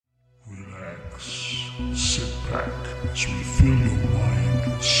back as we fill your mind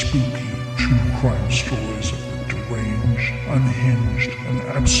with spooky true crime stories of the deranged, unhinged, and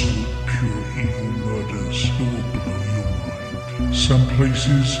absolute pure evil murders that will blow your mind. Some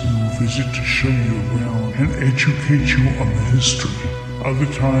places we will visit to show you around and educate you on the history. Other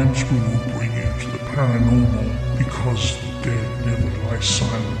times we will bring you to the paranormal because the dead never lie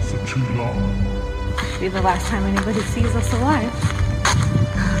silent for too long. Be the last time anybody sees us alive.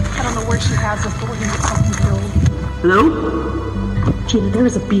 I don't know where she has us, but we're gonna get fucking killed. Hello? Gina, there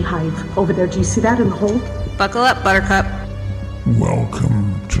is a beehive over there. Do you see that in the hole? Buckle up, Buttercup.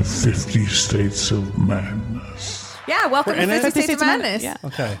 Welcome to 50 States of Madness. Yeah, welcome to 50 States of Madness. Yeah.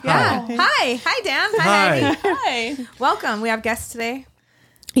 Okay. Yeah. Hi, Dan. Hi, Hi. Maggie. Hi. Welcome. We have guests today.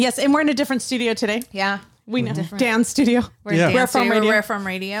 Yes, and we're in a different studio today. Yeah. We know. Dan's studio. We're in Yeah. Dan's Rare From studio. Radio. We're Rare From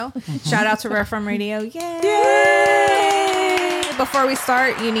Radio. Shout out to Rare From Radio. Yay! Before we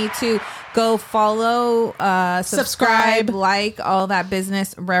start, you need to go follow, subscribe, like, all that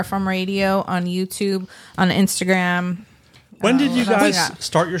business. Rare From Radio on YouTube, on Instagram. When did you what else we guys got?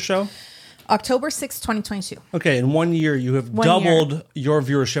 start your show? October 6th, 2022. Okay, in 1 year, you have 1 doubled your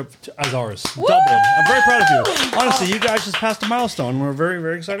viewership as ours. Doubled. I'm very proud of you. Honestly, you guys just passed a milestone. We're very,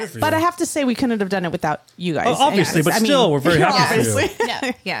 very excited for you. But I have to say, we couldn't have done it without you guys. Obviously, Yes. but I mean, still, we're very happy for you. obviously.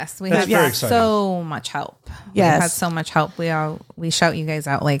 Yeah. Yes, we That's have very exciting. so much help. Yes. We've had so much help. We shout you guys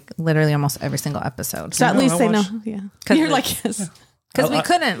out like literally almost every single episode. So at No, least I they know. watched- Yeah. 'Cause You're it's- like, yes. Because we I-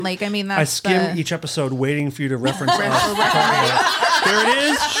 couldn't. Like, I mean, I that's skim the, each episode waiting for you to reference us. Here it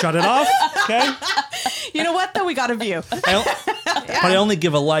is. Shut it off. Okay. You know what, though? We got a view. But I only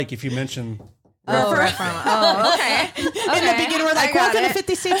give a like if you mention. okay. In the beginning, we're like, I got welcome to it.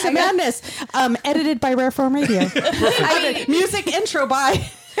 50 States of Madness. Edited by Rare Form Radio. Music intro by...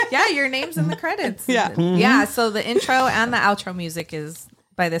 Yeah, your name's in the credits. Yeah. Yeah, so the intro and the outro music is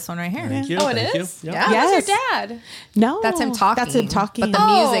by this one right here. Thank you. Oh, it thank is? You. Yeah. Yes. Who's your dad? No. That's him talking. That's him talking. But the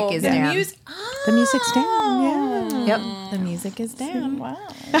music is the Dan. The music's down. Yeah. Yep, the music is down. Wow.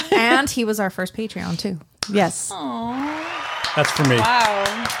 And he was our first Patreon, too. Yes. That's for me. Wow.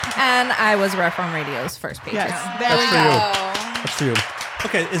 And I was Rare From Radio's first Patreon. Yes. There That's we for go. you. That's for you.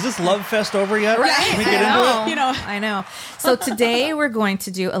 Okay, is this Love Fest over yet? Right. Can we get into it? You know, I know. So today we're going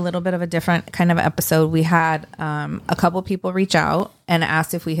to do a little bit of a different kind of episode. We had a couple people reach out and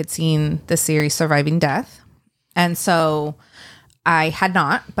asked if we had seen the series Surviving Death. And so I had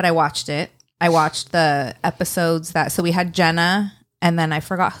not, but I watched it. I watched the episodes so we had Jenna, and then I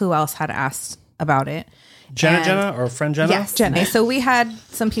forgot who else had asked about it. Jenna or friend Jenna? Yes, Jenna. So we had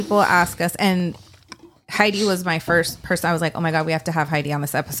some people ask us, and Heidi was my first person. I was like, oh my God, we have to have Heidi on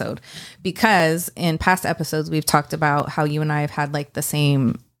this episode. Because in past episodes, we've talked about how you and I have had like the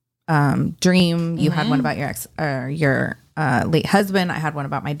same dream. You had one about your ex or your late husband. I had one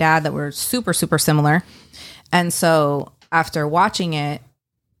about my dad that were super, super similar. And so after watching it,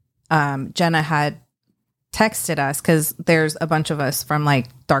 Jenna had texted us because there's a bunch of us from like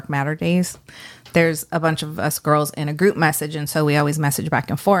Dark Matter days. There's a bunch of us girls in a group message. And so we always message back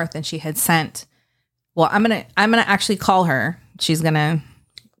and forth. And she had sent, well, I'm gonna actually call her. She's gonna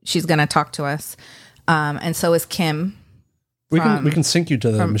talk to us. And so is Kim. We can sync you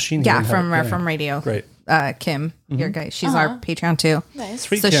to the machine. Yeah, here from and have it. From Radio. Great. Kim, your guy. She's our Patreon too. Nice.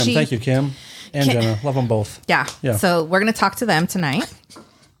 Sweet So Kim. she- Thank you, Kim. And Kim- Jenna. Love them both. Yeah. Yeah. So we're gonna talk to them tonight.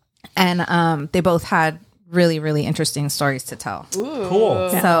 And they both had really, really interesting stories to tell. Cool.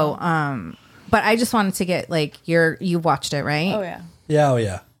 So but I just wanted to get like you watched it, right? Oh, yeah. Yeah, oh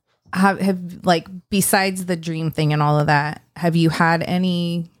yeah. Have like besides the dream thing and all of that, have you had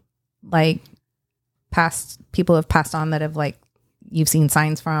any like past people have passed on that have like you've seen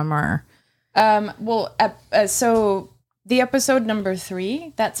signs from or Well, so the episode number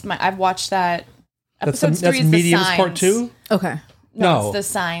 3, I've watched that. Episode 3 is Mediums the signs. Part 2? okay. No. It's the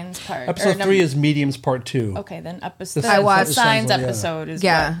signs part. Episode 3 is Mediums Part 2. Okay, then episode. I watched- the signs yeah. episode is.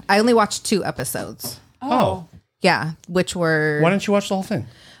 Yeah, I only watched 2 episodes. Oh. Yeah, which were Why didn't you watch the whole thing?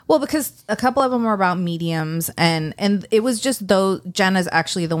 well because a couple of them were about mediums and it was just those. Jenna's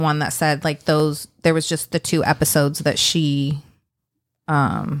actually the one that said like those. There was just the 2 episodes that she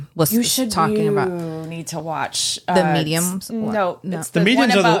was talking about. You need to watch The mediums? No, No. it's The the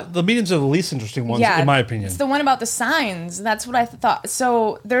mediums one are about, the mediums are the least interesting ones, in my opinion. It's the one about the signs. That's what I thought.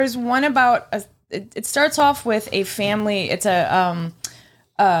 So there's one about it starts off with a family. It's a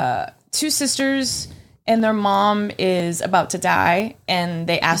 2 sisters and their mom is about to die, and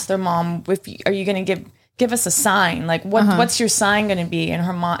they ask their mom, are you going to give us a sign? Like what's your sign going to be?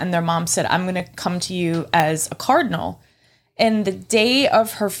 And their mom said, I'm going to come to you as a cardinal. And the day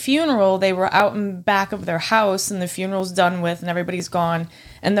of her funeral, they were out in back of their house, and the funeral's done with, and everybody's gone,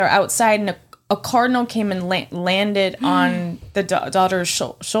 and they're outside, and a cardinal came and landed on the daughter's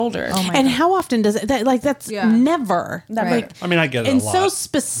shoulder. Oh my And God. how often does it? That's never. That Right. like. I mean, I get it And a lot. so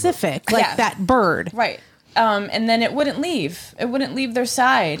specific, like Yeah. that bird. Right. And then it wouldn't leave. It wouldn't leave their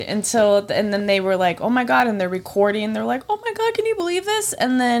side until, and then they were like, "Oh my God!" And they're recording. They're like, "Oh my God, can you believe this?"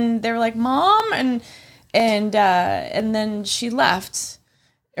 And then they were like, "Mom," and then she left.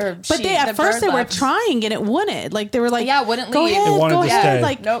 But they at first they were trying and it wouldn't. Like they were like, Yeah, it wouldn't go leave. ahead, It wanted go to ahead. stay.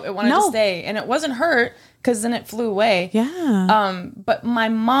 Like Nope, it wanted to stay, and it wasn't hurt because then it flew away. Yeah. But my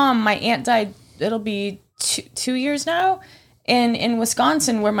aunt died. It'll be 2 years now, and in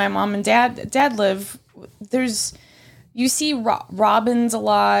Wisconsin, where my mom and dad live, you see robins a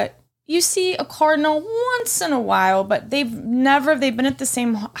lot. You see a cardinal once in a while, but they've been at the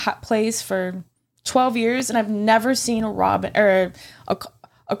same place for 12 years, and I've never seen a robin or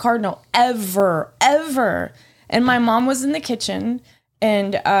a cardinal ever. And my mom was in the kitchen,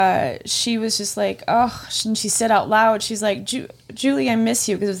 and she was just like, oh, and she said out loud, she's like, Julie, I miss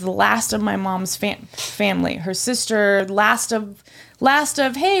you, because it was the last of my mom's family, her sister, last of,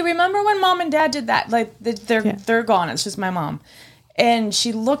 hey, remember when mom and dad did that? Like they're gone. It's just my mom. And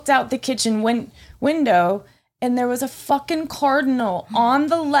she looked out the kitchen window, and there was a fucking cardinal on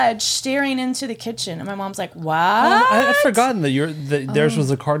the ledge staring into the kitchen. And my mom's like, what? I'd forgotten that theirs was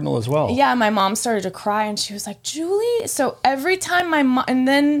a cardinal as well. Yeah, my mom started to cry, and she was like, Julie. So every time and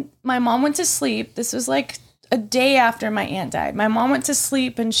then my mom went to sleep. This was like a day after my aunt died. My mom went to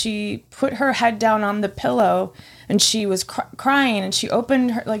sleep, and she put her head down on the pillow, and she was crying, and she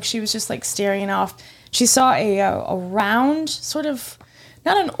opened her, like she was just like staring off. She saw a round sort of,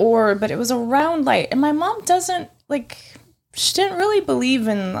 not an orb, but it was a round light. And my mom she didn't really believe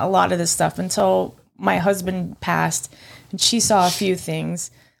in a lot of this stuff until my husband passed, and she saw a few things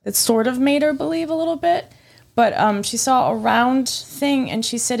that sort of made her believe a little bit. But she saw a round thing, and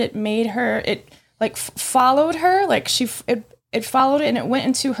she said it made her, followed her, it followed it, and it went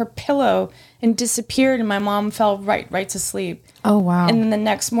into her pillow and disappeared, and my mom fell right to sleep. Oh, wow. And then the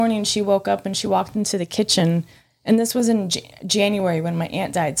next morning she woke up and she walked into the kitchen, and this was in January when my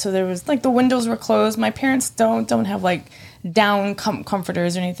aunt died. So there was the windows were closed. My parents don't have down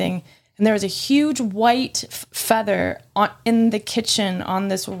comforters or anything. And there was a huge white feather in the kitchen on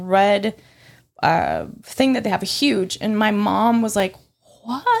this red thing that they have, huge. And my mom was like,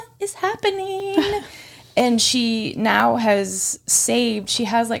 what is happening? And she now has saved, she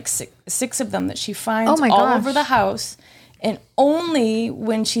has six of them that she finds all over the house. And only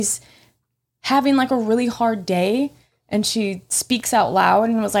when she's having a really hard day and she speaks out loud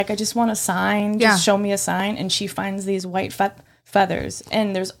and was like, I just want a sign, just show me a sign. And she finds these white feathers.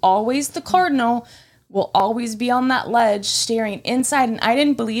 And there's always the cardinal will always be on that ledge staring inside. And I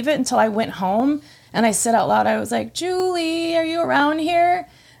didn't believe it until I went home and I said out loud, I was like, Julie, are you around here?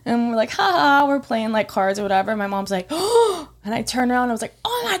 And we're like, haha, we're playing cards or whatever. My mom's like, oh, and I turned around and I was like,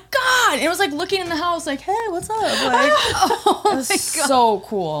 oh my God. And it was looking in the house hey, what's up? It was so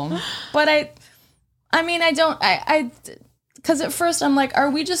cool. But because at first I'm like,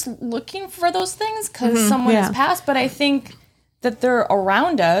 are we just looking for those things because someone has passed? But I think that they're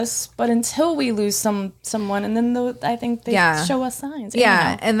around us, but until we lose someone, and then I think they show us signs.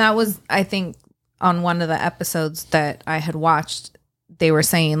 Yeah. Anyhow. And that was, I think, on one of the episodes that I had watched, they were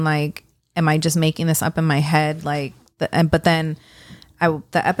saying am I just making this up in my head? But then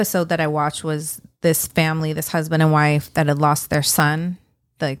the episode that I watched was this family, this husband and wife that had lost their son.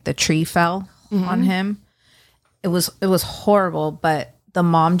 The tree fell on him. It was horrible, but the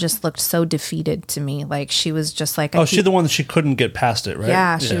mom just looked so defeated to me. She was just she's the one that she couldn't get past it, right?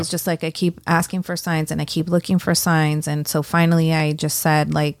 Yeah, she was just I keep asking for signs and I keep looking for signs. And so finally I just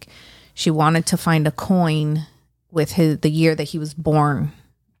said she wanted to find a coin with the year that he was born.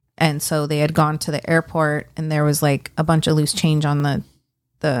 And so they had gone to the airport and there was a bunch of loose change on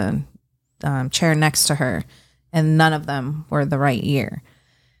the chair next to her, and none of them were the right year.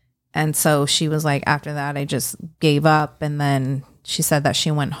 And so she was after that, I just gave up. And then she said that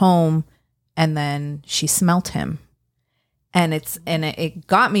she went home and then she smelt him. And it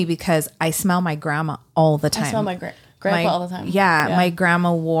got me because I smell my grandma all the time. I smell my grandpa all the time. Yeah, my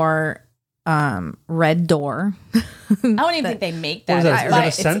grandma wore Red Door. I don't even think they make that. What is that? Is that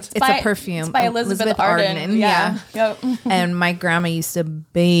a scent? It's a perfume. It's by Elizabeth Arden. Yeah. Yep. And my grandma used to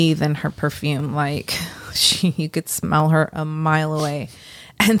bathe in her perfume. You could smell her a mile away.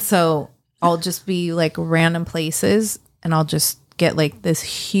 And so I'll just be random places and I'll just get this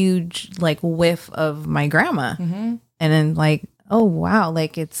huge whiff of my grandma. Mm-hmm. And then oh wow,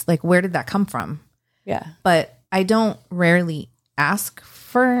 it's where did that come from? Yeah. But I don't rarely ask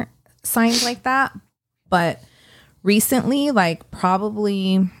for signs like that. But recently,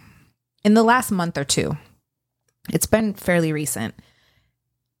 probably in the last month or two, it's been fairly recent.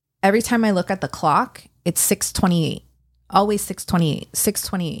 Every time I look at the clock, it's 6:28. Always 6:28,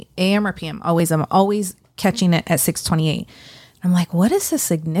 6:28, a.m. or p.m. I'm always catching it at 6:28. I'm like, what is the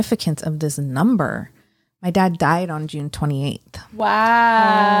significance of this number? My dad died on June 28th. Wow.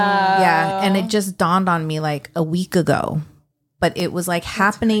 Yeah. And it just dawned on me like a week ago. But it was like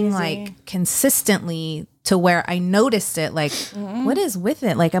happening like consistently to where I noticed it. Like, what is with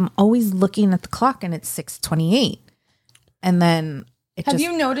it? Like, I'm always looking at the clock and it's 6:28. And then Have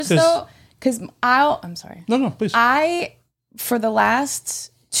you noticed though? Because I'm sorry. No, please. For the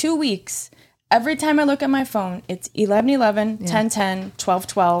last 2 weeks, every time I look at my phone, it's 11:11, 10:10,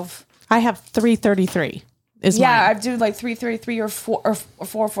 12:12. I have 3:33. Yeah, I do like 3:33 or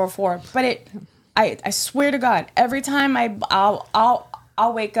 4:44. But I swear to God, every time I'll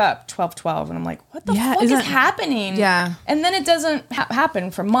wake up 12:12 and I'm like, what the fuck is happening? Yeah. And then it doesn't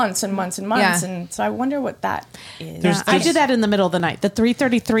happen for months and months and months. Yeah. And so I wonder what that is. I do that in the middle of the night. The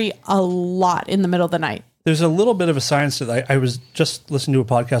 3:33 a lot in the middle of the night. There's a little bit of a science to that. I was just listening to a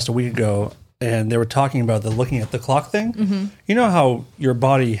podcast a week ago, and they were talking about the looking at the clock thing. Mm-hmm. You know how your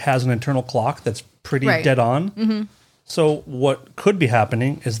body has an internal clock that's pretty dead on? Mm-hmm. So what could be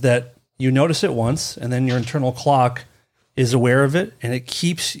happening is that you notice it once, and then your internal clock is aware of it, and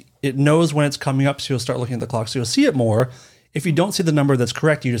it knows when it's coming up, so you'll start looking at the clock. So you'll see it more. If you don't see the number that's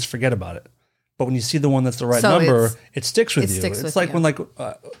correct, you just forget about it. But when you see the one that's the right number, it sticks with you. It's like when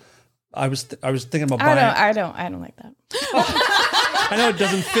I was thinking about buying. I don't like that. I know it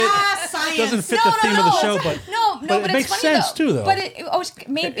doesn't fit. Doesn't fit the theme of the show, but but it makes funny sense too, though. But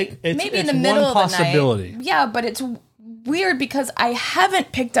maybe it's in the middle one of the possibility. night. Yeah, but it's weird because I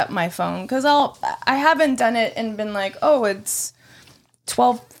haven't picked up my phone because I haven't done it and been like, oh, it's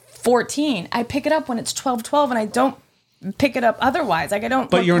 12:14. I pick it up when it's 12:12, and I don't pick it up otherwise. Like I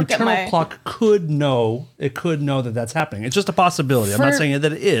don't. But your internal clock could know. It could know that that's happening. It's just a possibility. I'm not saying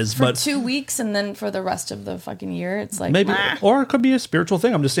that it is, for but 2 weeks, and then for the rest of the fucking year, it's like maybe, or it could be a spiritual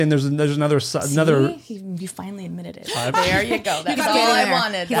thing. I'm just saying there's another. You finally admitted it. There you go. That's all I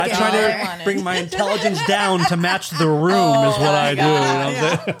wanted. I try to bring my intelligence down to match the room. Is what I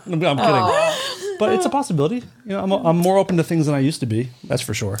do. You know I'm kidding, but it's a possibility. You know, I'm more open to things than I used to be. That's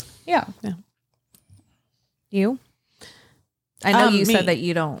for sure. Yeah. You? I know you said that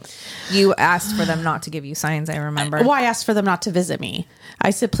you asked for them not to give you signs, I remember. Well, I asked for them not to visit me.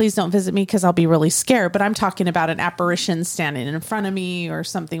 I said, please don't visit me because I'll be really scared. But I'm talking about an apparition standing in front of me or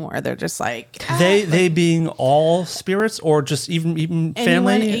something where they're just like... They being all spirits or just even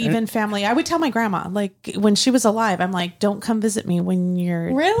family? Even family. I would tell my grandma, like when she was alive, I'm like, don't come visit me when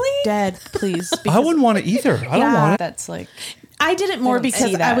you're dead, please. I wouldn't want to either. I don't want it. That's like... I did it more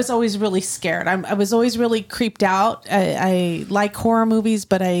because I was always really scared. I was always really creeped out. I like horror movies,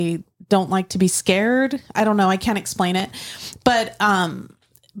 but I don't like to be scared. I don't know. I can't explain it. But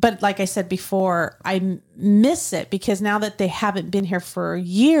like I said before, I miss it because now that they haven't been here for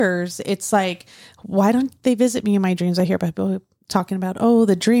years, it's like, why don't they visit me in my dreams? I hear people talking about,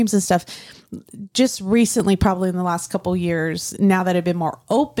 the dreams and stuff. Just recently, probably in the last couple years, now that I've been more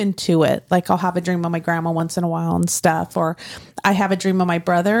open to it, like I'll have a dream of my grandma once in a while and stuff, or I have a dream of my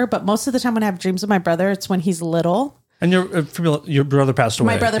brother. But most of the time when I have dreams of my brother, it's when he's little. And your brother passed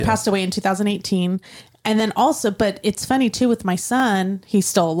away. My brother passed away in 2018. And then also, but it's funny too with my son, he's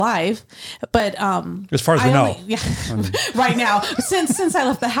still alive. But as far as we know, right now, since I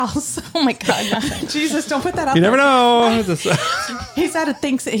left the house. Oh my God, Jesus! Don't put that out. You never know. He's at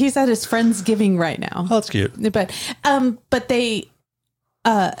he's at his Friendsgiving right now. Oh, that's cute. But they,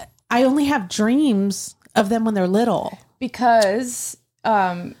 I only have dreams of them when they're little because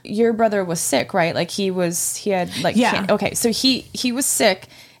your brother was sick, right? Like he had like okay, so he was sick.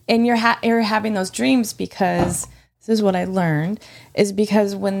 And you're having those dreams because this is what I learned is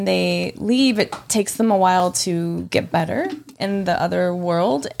because when they leave, it takes them a while to get better in the other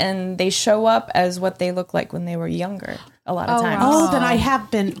world, and they show up as what they look like when they were younger. A lot of times. Oh, then I have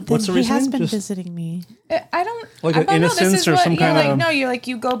been. What's the reason? He has been visiting me. I don't like an innocence or some kind of. No, you're like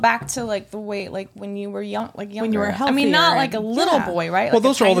you go back to like the way like when you were young, like younger. When you were healthier. I mean, not like a little boy, right? Well, like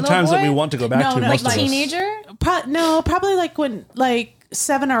those are all the times that we want to go back to. No, most like of us. Teenager. No, probably like when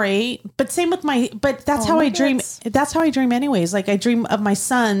 7 or 8, but same with but that's how I dream. That's how I dream anyways. Like I dream of my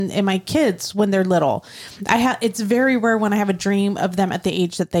son and my kids when they're little. It's very rare when I have a dream of them at the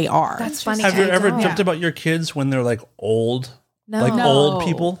age that they are. That's funny. Have you ever dreamt about your kids when they're like old? No. Old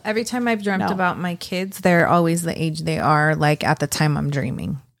people? Every time I've dreamt about my kids, they're always the age they are, like at the time I'm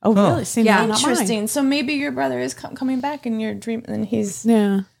dreaming. Oh, really? See, interesting. So maybe your brother is coming back in your dream and he's...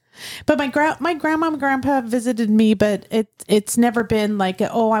 Yeah. But my grandma and grandpa visited me, but it's never been like,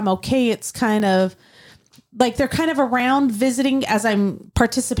 oh, I'm okay. It's kind of like they're kind of around visiting as I'm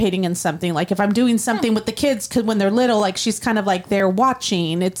participating in something. Like if I'm doing something with the kids, because when they're little, like she's kind of like they're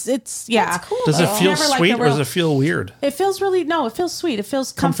watching. It's yeah. That's cool. Does it feel sweet or does it feel weird? It feels really it feels sweet. It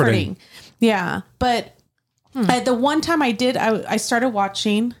feels comforting. Yeah, but the one time I did, I started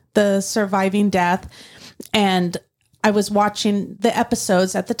watching the Surviving Death, and I was watching the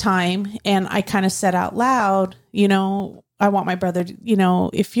episodes at the time, and I kind of said out loud, I want my brother to,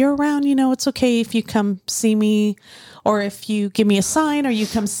 if you're around, it's okay if you come see me, or if you give me a sign, or you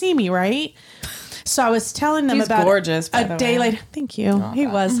come see me, right? So I was telling them about gorgeous, a day later. Thank you. Oh, he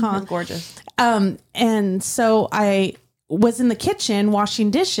was, huh? He's gorgeous. And so I was in the kitchen washing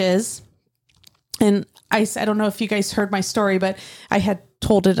dishes, and I don't know if you guys heard my story, but I had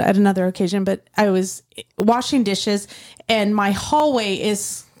told it at another occasion, but I was washing dishes, and my hallway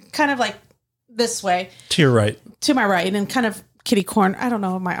is kind of like this way. To your right. To my right, and kind of kitty corner. I don't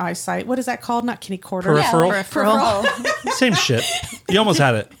know my eyesight. What is that called? Not kitty corner. Peripheral. Yeah, peripheral. Same shit. You almost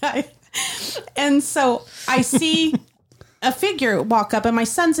had it. And so I see a figure walk up, and my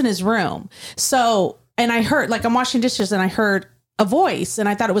son's in his room. So, and I heard, like I'm washing dishes, and I heard a voice, and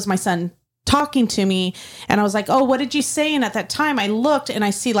I thought it was my son talking to me, and I was like, oh, what did you say? And at that time I looked, and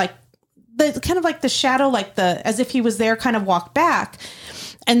I see like the kind of like the shadow, like as if he was there, kind of walk back.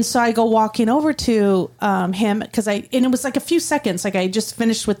 And so I go walking over to him, and it was like a few seconds, like I just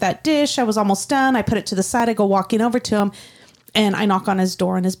finished with that dish, I was almost done, I put it to the side, I go walking over to him, and I knock on his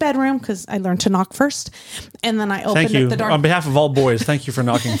door in his bedroom, because I learned to knock first. And then I open up the door. On behalf of all boys, thank you for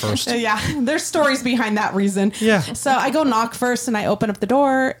knocking first. Yeah, there's stories behind that reason. Yeah. So I go knock first, and I open up the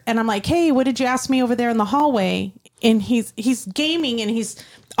door, and I'm like, hey, what did you ask me over there in the hallway? And he's gaming, and he's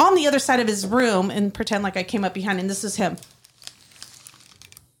on the other side of his room, and pretend like I came up behind him. This is him.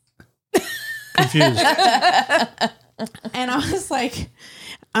 Confused. And I was like...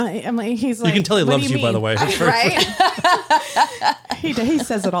 I'm like, he's like, you can tell he loves you, by the way. Right? He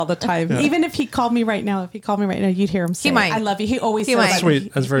says it all the time. Yeah. Even if he called me right now, you'd hear him say, he might. I love you. He always says that.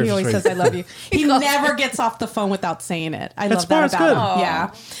 Sweet. That's very sweet. He always says, I love you. He never gets off the phone without saying it. I love that about him.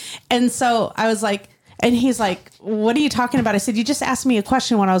 Yeah. And so I was like, and he's like, what are you talking about? I said, you just asked me a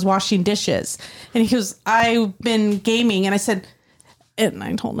question when I was washing dishes. And he goes, I've been gaming. And I said, and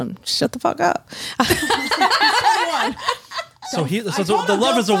I told him, shut the fuck up. So the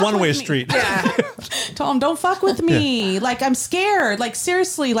love is a one-way street. Yeah. Told him, don't fuck with me. Yeah. Like, I'm scared. Like,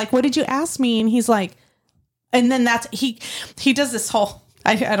 seriously, like, what did you ask me? And he's like, and then he does this whole,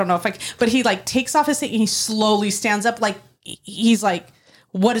 I don't know but he like takes off his thing, and he slowly stands up. Like, he's like,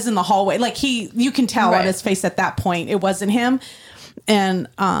 what is in the hallway? Like you can tell on his face at that point, it wasn't him. And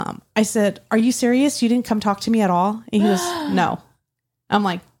I said, are you serious? You didn't come talk to me at all? And he goes, no. I'm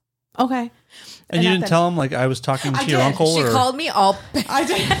like, okay. And you didn't tell him, like, I was talking to your uncle? She called me all... I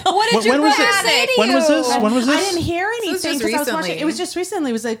did. What did you say to you? When was this? I didn't hear anything because I was watching. It was just recently.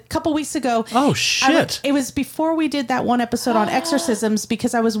 It was a couple weeks ago. Oh, shit. It was before we did that one episode on exorcisms,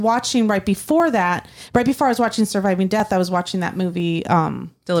 because I was watching right before I was watching Surviving Death, I was watching that movie,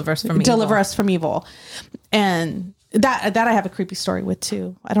 Deliver Us from Evil. And that I have a creepy story with,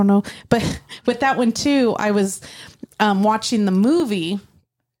 too. I don't know. But with that one, too, I was watching the movie,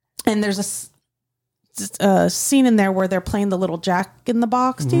 and there's a scene in there where they're playing the little Jack in the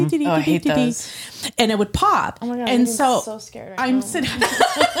Box. Mm-hmm. I hate those. And it would pop. Oh my God, and so scared. I'm sitting.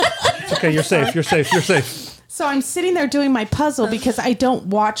 It's okay, you're safe. So I'm sitting there doing my puzzle, because I don't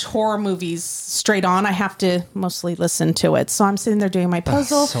watch horror movies straight on. I have to mostly listen to it. So I'm sitting there doing my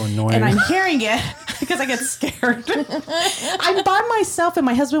puzzle. So annoying. And I'm hearing it because I get scared. I'm by myself, and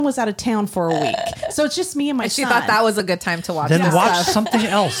my husband was out of town for a week. So it's just me and my son. She thought that was a good time to watch. Then watch something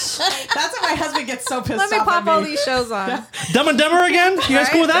else. That's why my husband gets so pissed off. Let me pop all these shows on. Yeah. Dumb and Dumber again? You guys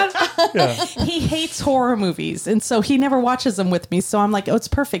cool with that? Yeah. He hates horror movies, and so he never watches them with me. So I'm like, oh, it's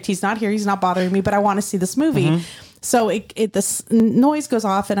perfect. He's not here. He's not bothering me, but I want to see this movie. Mm-hmm. So the noise goes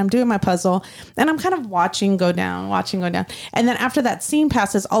off, and I'm doing my puzzle, and I'm kind of watching go down. And then after that scene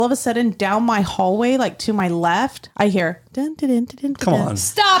passes, all of a sudden down my hallway, like to my left, I hear dun, dun, dun, dun, dun, come on.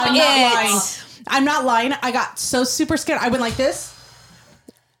 Stop I'm not lying. I got so super scared. I went like this,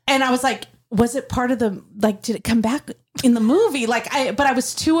 and I was like, was it part of the, like, did it come back in the movie? But I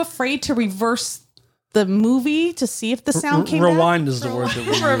was too afraid to reverse the movie to see if the sound came rewind back. Is the word that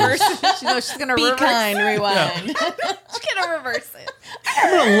we reverse it. She's gonna be reverse kind. It. Rewind. Yeah. She's gonna reverse it.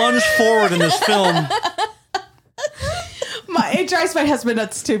 I'm gonna lunge forward in this film. It drives my husband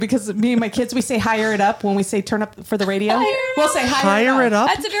nuts too because me and my kids, we say hire it up when we say turn up for the radio. We'll say hire it up.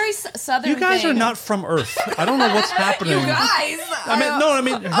 That's a very southern You guys thing. are not from Earth. I don't know what's happening. You guys. I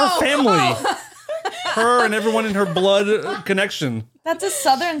mean her family. Her and everyone in her blood connection. That's a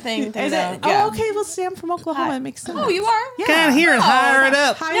southern thing. Is it? Yeah. Oh, okay. Well, see, I'm from Oklahoma. It makes sense. Oh, you are? Yeah. Can't hear it. Hire it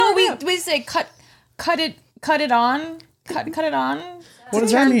up. Hire No, it up. we say cut it on. Cut it on. What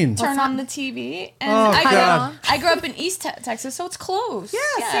does that mean? Turn on the TV. And Oh, God. I grew up in East Texas, so it's close. Yeah,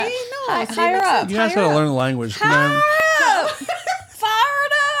 see? No, see, Higher makes up. You guys higher gotta up. learn the language. Come on. Fire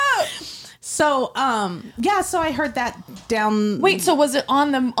it up. So, so I heard that down. Wait, so was it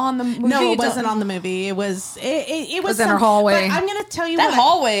on the movie? No, it wasn't on the movie. It was it was in her hallway. But I'm going to tell you That what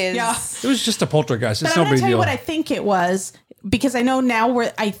hallway is. Yeah. It was just a poltergeist. It's But no I'm going big to tell you deal. what I think it was because I know now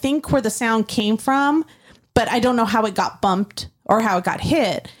where the sound came from, but I don't know how it got bumped or how it got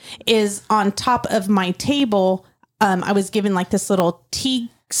hit. Is on top of my table. I was given like this little tea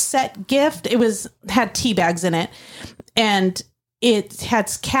set gift. It had tea bags in it, and it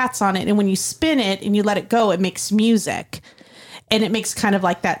has cats on it. And when you spin it and you let it go, it makes music, and it makes kind of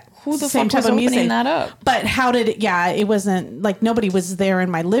like that. Who the same fuck type was of opening music. that up? But how did it? Yeah, it wasn't like nobody was there in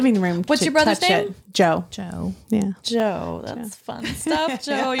my living room. What's to your brother's touch name? It. Joe. Yeah. Joe, that's fun stuff,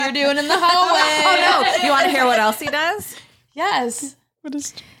 Joe. You're doing in the hallway. Oh no! You want to hear what else he does? Yes. What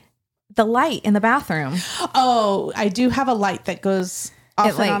is? The light in the bathroom. Oh, I do have a light that goes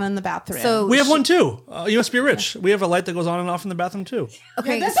off and on in the bathroom. So We have one too. You must be rich. We have a light that goes on and off in the bathroom too.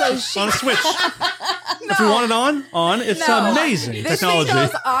 okay, so she On a switch. If we want it on. It's amazing this technology. thing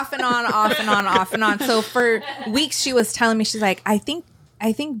goes off and on, off and on, off and on. So for weeks, she was telling me, she's like, I think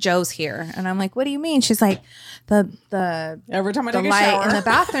Joe's here, and I'm like, what do you mean? She's like, the every time I the take a light shower in the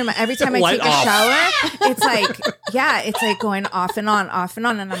bathroom. Every time I Light take a off. shower, it's like going off and on, off and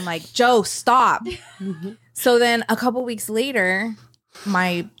on, and I'm like, Joe, stop. So then a couple weeks later,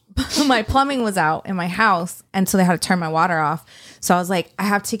 my plumbing was out in my house, and so they had to turn my water off. So I was like, I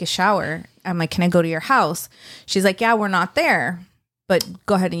have to take a shower. I'm like, can I go to your house? She's like, yeah, we're not there, but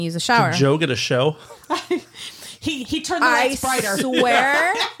go ahead and use the shower. Did Joe get a show? He turned the I lights brighter.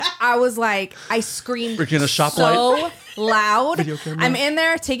 swear, I was like, I screamed Freaking a shop so loud. Video camera. I'm in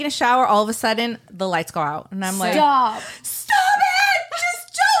there taking a shower. All of a sudden, the lights go out, and I'm like, Stop. stop it!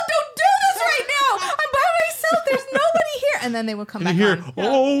 Just Joe, don't do this right now. I'm by myself. There's nobody here. And then they would come You back hear, on.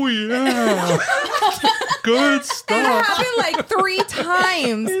 oh yeah. Good It stuff. happened like 3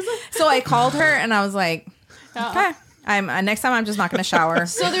 times. So I called her, and I was like, okay. Next time I'm just not going to shower.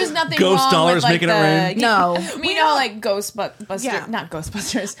 So there's nothing Ghost wrong dollars with, like, making it rain? No. You know, like Ghostbusters, Yeah. not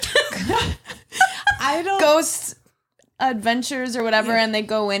Ghostbusters, I don't. Ghost Adventures or whatever, and they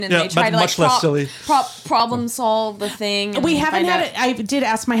go in and Yeah, they try but to like much less silly. problem solve the thing. and We haven't find had out- it. I did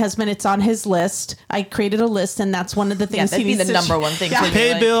ask my husband. It's on his list. I created a list, and that's one of the Yeah, things that'd he be needs the to number one thing. Yeah. for me,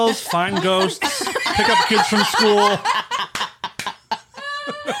 Pay like- bills, find ghosts, pick up kids from school.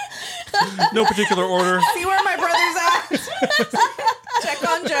 No particular order. See where my brother's at. Check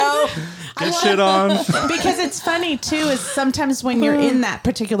on Joe. Get shit on. Because it's funny too. Is sometimes when you're in that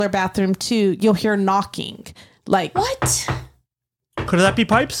particular bathroom too, you'll hear knocking. Like What? Could that be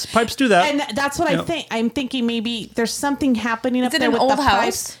pipes? Pipes do that. And that's what I Yep. think. I'm thinking maybe there's something happening up it there an with old the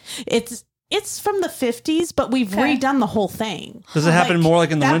house? pipes. It's from the 50s, but we've redone the whole thing. Does it happen more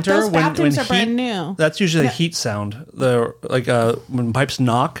like in the winter Those bathrooms are heat? brand new. That's usually a heat sound. When pipes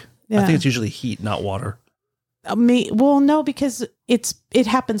knock. I Yeah. think it's usually heat, not water. Well, no, because it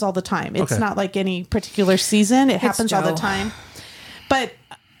happens all the time. It's Okay. not like any particular season. It happens all the Joe. time. But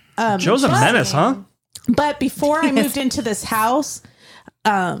Joe's a menace, huh? But before I moved into this house,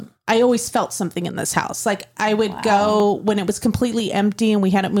 I always felt something in this house. Like I would go when it was completely empty and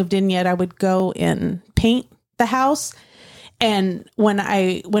we hadn't moved in yet. I would go and paint the house, and when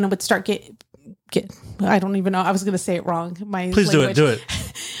it would start get I don't even know. I was going to say it wrong. Please do it. Do it.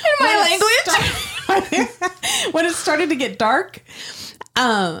 When it started to get dark,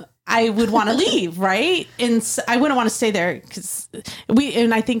 I would want to leave, right? And I wouldn't want to stay there because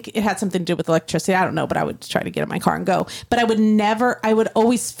and I think it had something to do with electricity. I don't know, but I would try to get in my car and go. But I would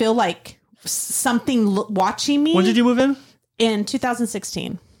always feel like something watching me. When did you move in? In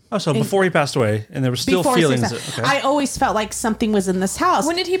 2016. Oh, so before he passed away, and there were still Before feelings. 16. Okay. I always felt like something was in this house.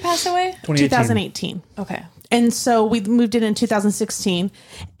 When did he pass away? 2018. Okay. And so we moved in 2016,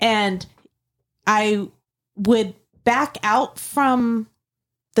 and I would back out from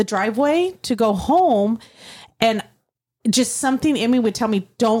the driveway to go home, and just something in me would tell me,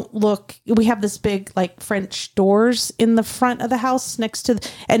 don't look. We have this big like French doors in the front of the house next to,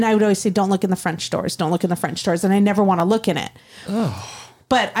 and I would always say, don't look in the French doors. Don't look in the French doors. And I never want to look in it.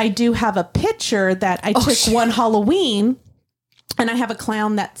 But I do have a picture that I took one Halloween And I have a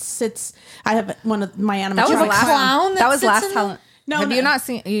clown that sits. I have one of my animatronic clown that was last Halloween. No, have you not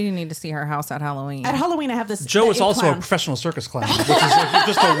seen? You need to see her house at Halloween. At Halloween, I have this. Joe is also clown. a professional circus clown, which is like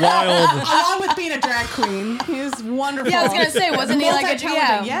just a wild. Along with being a drag queen, he is wonderful. Yeah, I was gonna say, wasn't he like a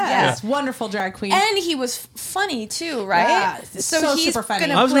Multi-talented, yes, wonderful drag queen. And he was funny too, right? Yeah, so he's super funny.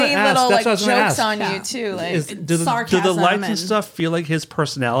 gonna play little like jokes on Yeah. you too, like Do the lights and and stuff feel like his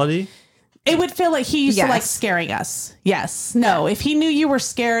personality? It would feel like he used to like Yes. scaring us. Yes. No. If he knew you were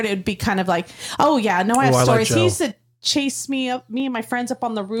scared, it'd be kind of like, oh yeah, no, I have I like stories. Joe. He used to chase me and my friends up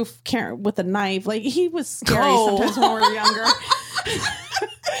on the roof with a knife. Like he was scary Oh. sometimes when we were younger.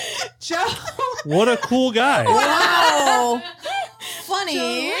 Joe. What a cool guy! wow,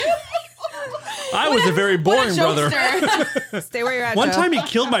 funny. I was a very boring brother. Jokester. Stay where you're at. One Joe. time he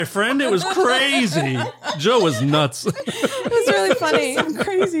killed my friend. It was crazy. Joe was nuts. It was really funny. Some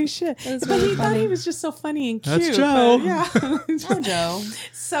crazy shit. But he thought he was just so funny and cute. That's Joe. But, yeah. Oh, Joe.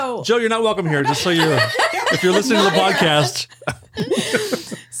 So Joe, you're not welcome here. Just so you, if you're listening to the podcast,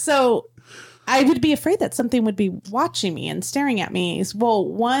 So I would be afraid that something would be watching me and staring at me. Well,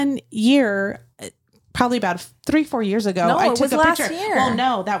 1 year, probably about 3-4 years ago, No, I it took was a last picture. year. Well,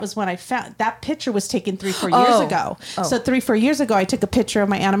 no, that was when I found that picture was taken 3-4 years ago. Oh. So 3-4 years ago, I took a picture of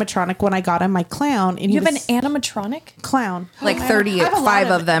my animatronic when I got him my clown. And You he have was an animatronic? clown. like I have a lot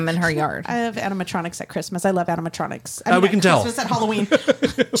 35 of them in her yard. I have animatronics at Christmas. I love animatronics. we can at tell. Christmas, at Halloween.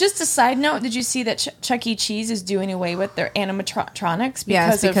 Just a side note, did you see that Chuck E. Cheese is doing away with their animatronics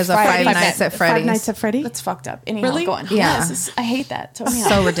Yes, because of Friday Five Nights at Freddy's. Five Nights at Freddy. That's fucked up. Anyhow, Really? go on. Yeah. I hate that. Tell me So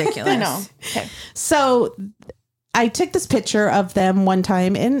how. ridiculous. I know. Okay. So I took this picture of them one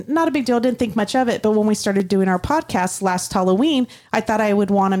time and not a big deal. Didn't think much of it. But when we started doing our podcast last Halloween, I thought I would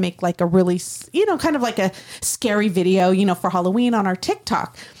want to make like a really, kind of like a scary video, for Halloween on our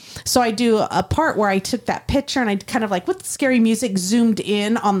TikTok. So I do a part where I took that picture and I kind of like with scary music zoomed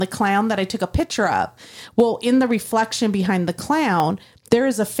in on the clown that I took a picture of. Well, in the reflection behind the clown, there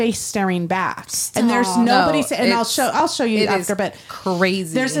is a face staring back, and there's nobody. No, And I'll show you it after. is But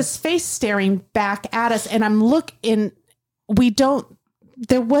crazy. there's this face staring back at us, and I'm looking.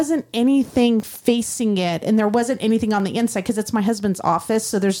 There wasn't anything facing it, and there wasn't anything on the inside because it's my husband's office.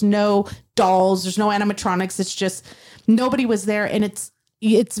 So there's no dolls, there's no animatronics. It's just nobody was there, and it's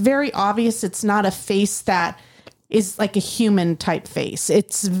very obvious. It's not a face that is like a human type face.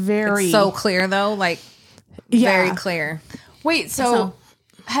 It's very It's so clear though, like very clear. Wait, so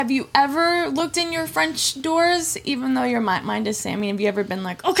have you ever looked in your French doors, even though your mind is saying, have you ever been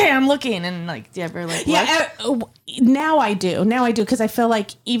like, okay, I'm looking, and like, do you ever like, look? Now I do because I feel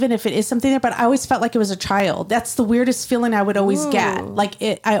like even if it is something there, but I always felt like it was a child. That's the weirdest feeling I would always get. Like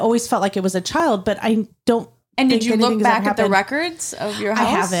I always felt like it was a child, but I don't. And did think you look anything's back ever at the happened. recores of your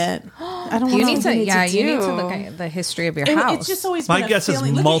house? I haven't. I don't. You know. need to, you need to do. look at the history of your It- house. It's just always My been a guess is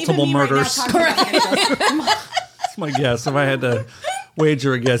feeling. Look at multiple even me right now murders. talking about it. that's my guess. If I had to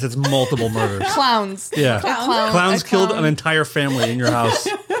wager a guess, it's multiple murders. Clowns. Yeah, clowns A killed clown. an entire family in your house.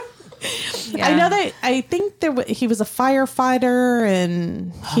 Yeah. I know that. I think he was a firefighter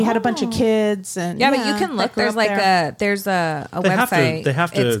and he had a bunch of kids. And Yeah, but you can look. grew There's up like there. there's a They have to- website. they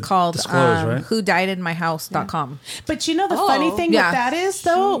have to It's called disclose, right? whodiedinmyhouse.com. But the funny thing Yeah. with that is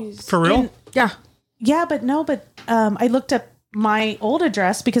though. For real? Yeah. Yeah, but I looked up my old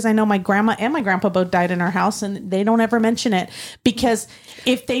address because I know my grandma and my grandpa both died in our house, and they don't ever mention it because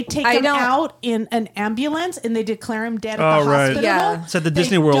if they take him out in an ambulance and they declare him dead at the right. hospital, Yeah. Said the they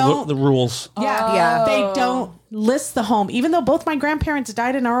Disney World don't- the rules. Yeah. they don't list the home. Even though both my grandparents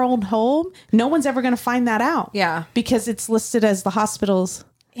died in our old home, no one's ever going to find that out. Yeah. because it's listed as the hospital's.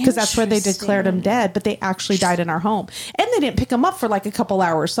 Because that's where they declared him dead, but they actually died in our home. And they didn't pick him up for like a couple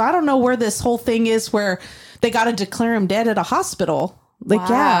hours. So I don't know where this whole thing is where they got to declare him dead at a hospital. Like,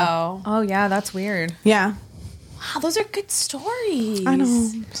 Wow. Oh yeah, that's weird. yeah. Wow, those are good stories. I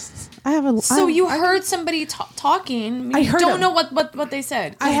know. I have a. So you heard somebody talking. I heard don't them. know what they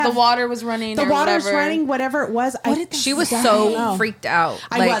said. I have- the water was running. The or water's whatever. running, whatever it was. She was I so don't know. freaked out.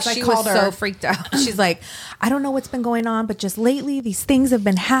 I Like, was. I she called was her. so freaked out. She's like, I don't know what's been going on, but just lately these things have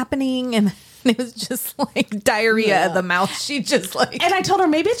been happening, and it was just like diarrhea of the mouth. She just like. And I told her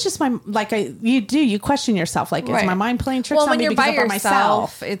maybe it's just you question yourself. Like, is Right. my mind playing tricks Well, on when me you're because by I'm by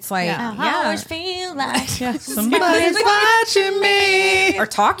myself? yourself, it's like, I yeah, always feel like somebody's watching me or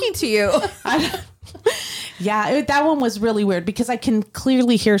talking to you. Yeah, that one was really weird because I can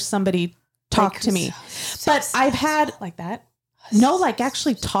clearly hear somebody talk to me. But I've had like that. no, like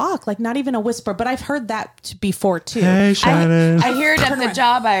actually talk, like not even a whisper. But I've heard that before too. Hey, Shannon. I hear it at the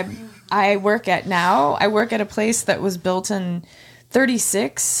job I work at now. I work at a place that was built in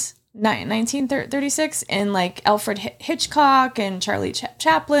 36. 1936, and like Alfred Hitchcock and Charlie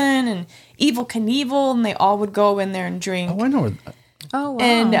Chaplin and Evel Knievel, and they all would go in there and drink. Oh, I know. Oh, wow.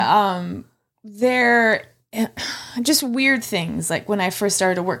 And they're just weird things. Like when I first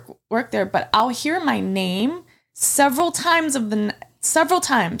started to work there, but I'll hear my name several times,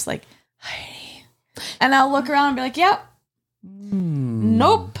 like Heidi, and I'll look around and be like, "Yep,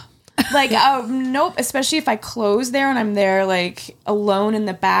 nope." Like, nope. Especially if I close there and I'm there like alone in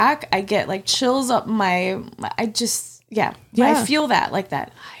the back, I get like chills up I feel that like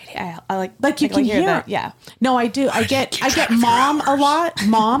that. I you can hear that. Yeah. No, I do. I get mom a lot,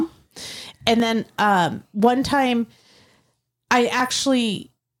 mom. And then one time I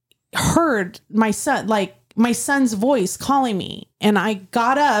actually heard my son's voice calling me, and I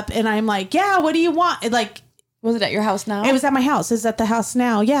got up and I'm like, yeah, what do you want? Like, was it at your house now? It was at my house. It's at the house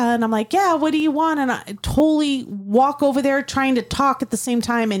now. Yeah. And I'm like, yeah, what do you want? And I totally walk over there trying to talk at the same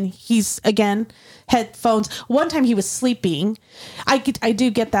time. And he's, again, headphones. One time he was sleeping. I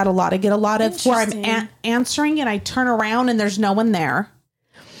do get that a lot. I get a lot of where I'm answering and I turn around and there's no one there.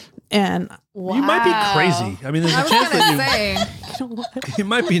 And wow. You might be crazy. I mean, there's a chance that you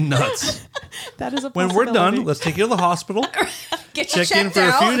might be nuts. That is a when we're done, let's take you to the hospital. Check in for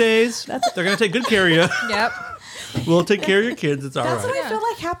a few days. They're going to take good care of you. Yep. We'll take care of your kids. It's all right. That's what I feel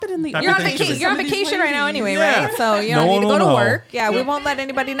like happened in the. You're on vacation right now, anyway, right? So you don't need to go to work. Yeah, we won't let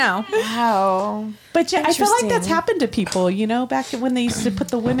anybody know. Wow. But yeah, I feel like that's happened to people. You know, back when they used to put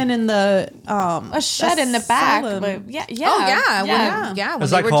the women in the a shed in the back. But yeah. Oh yeah. When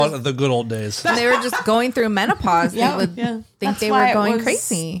as I call it, the good old days. When they were just going through menopause, they would think that's they were going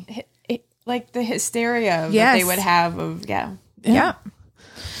crazy. Like the hysteria that they would have of yeah.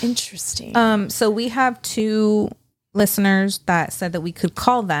 Interesting. So we have 2 listeners that said that we could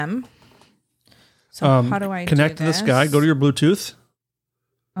call them. So how do I connect to this guy? Go to your Bluetooth.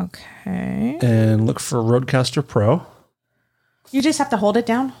 Okay. And look for Rodecaster Pro. You just have to hold it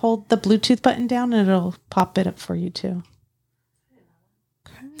down. Hold the Bluetooth button down, and it'll pop it up for you too.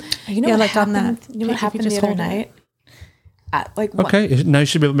 Okay. You know what happened? You know what happened the other night? Okay, now you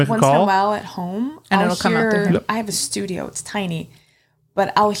should be able to make a call. Once in a while at home, and it'll come out there. I have a studio. It's tiny.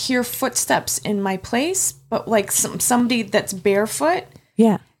 But I'll hear footsteps in my place, but like somebody that's barefoot.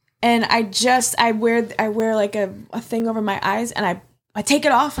 Yeah. And I wear like a thing over my eyes, and I take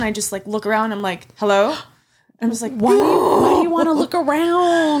it off and I just like look around. I'm like, hello? And I'm just like, why do you want to look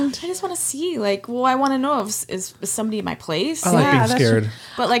around? I just want to see, like, I want to know if is somebody in my place. I like being scared.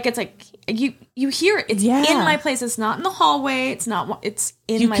 But like, it's like you hear it. It's in my place. It's not in the hallway. It's not. It's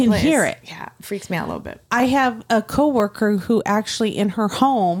in my place. You can hear it. Yeah, it freaks me out a little bit. I have a coworker who actually in her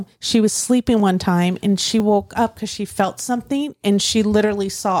home, she was sleeping one time and she woke up because she felt something and she literally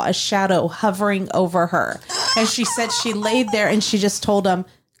saw a shadow hovering over her. And she said she laid there and she just told them,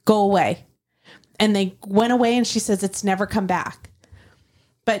 "Go away." And they went away and she says it's never come back.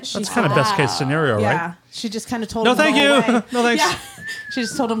 But that's kind of best case scenario, right? Yeah. She just kind of told him, no, thank you. No, thanks. Yeah. She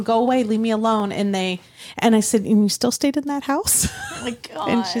just told him, go away, leave me alone. And I said, and you still stayed in that house? Oh my God.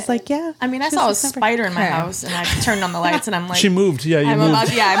 And she's like, yeah. I mean, I saw a spider in my house and I turned on the lights and I'm like. She moved. Yeah, you moved. I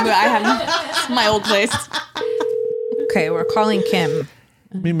have my old place. Okay, we're calling Kim.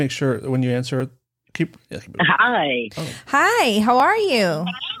 Let me make sure when you answer, keep Hi. Oh. Hi, how are you?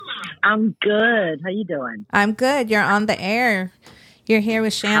 I'm good. How you doing? I'm good. You're on the air. You're here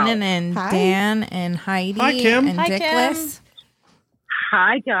with Shannon and Dan and Heidi. Hi, Kim. And Dickless.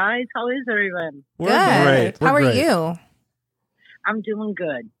 Hi, guys. How is everyone? We're great. How are you? I'm doing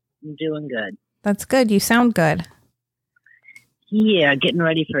good. That's good. You sound good. Yeah, getting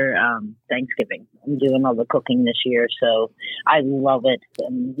ready for Thanksgiving. I'm doing all the cooking this year, so I love it.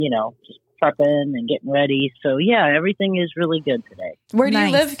 And, just prepping and getting ready. So, yeah, everything is really good today. Where do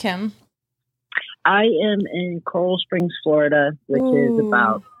you live, Kim? I am in Coral Springs, Florida, which is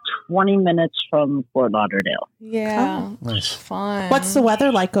about 20 minutes from Fort Lauderdale. Yeah. Oh, nice. Fun. What's the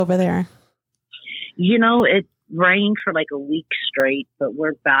weather like over there? It rained for like a week straight, but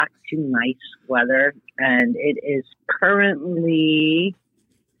we're back to nice weather, and it is currently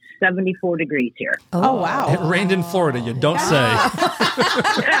 74 degrees here. Oh, wow. It rained in Florida, you don't say.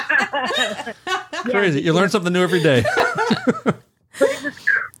 Crazy. You learn something new every day. But it was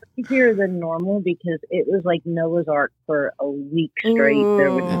crazier than normal because it was like Noah's Ark for a week straight.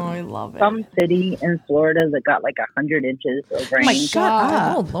 There was I love some city in Florida that got like 100 inches of rain. Oh my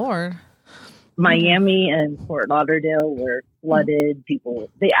God. Oh, Lord. Miami and Fort Lauderdale were flooded.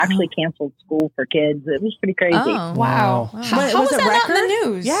 They actually canceled school for kids. It was pretty crazy. Oh, wow. How was that not in the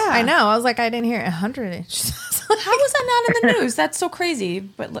news? Yeah, I know. I was like, I didn't hear 100 inches. How was that not in the news? That's so crazy.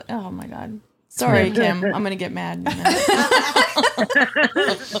 But oh my God. Sorry, Kim. I'm gonna get mad.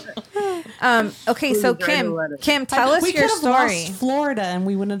 Okay, so Kim, tell us your story. Lost Florida, and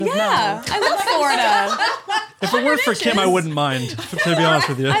we wouldn't have known. I love Florida. If it weren't for Kim, I wouldn't mind. To be honest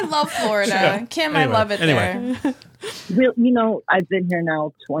with you, I love Florida. Kim, I love it there. You know, I've been here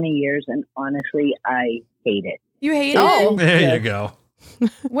now 20 years, and honestly, I hate it. You hate it? There you go.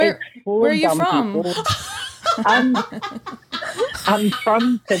 Where are you from? I'm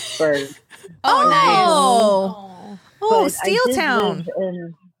from Pittsburgh. Oh, Steel Town.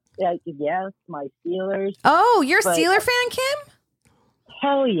 Yes, my Steelers. Oh, you're a Steeler fan, Kim?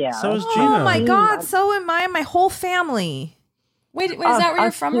 Hell yeah. So is Gina. Oh my God, so am I. My whole family. Wait, is that where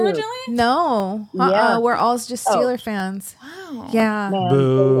you're from originally? No. Yeah. We're all just Steeler fans. Wow. Yeah. Man,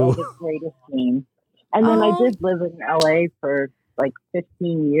 Boo. they are the greatest team. And then I did live in LA for like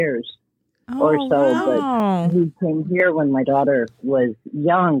 15 years or so. Wow. But we came here when my daughter was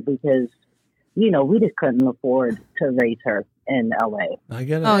young because, you know, we just couldn't afford to raise her in LA. I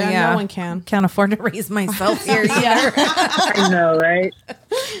get it. Oh, yeah. No one can. Can't afford to raise myself here either. I know, right?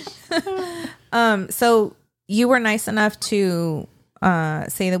 So you were nice enough to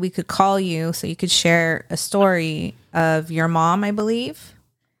say that we could call you so you could share a story of your mom, I believe.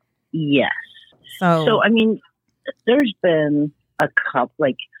 Yes. So I mean, there's been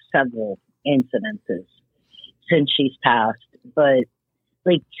several incidences since she's passed, but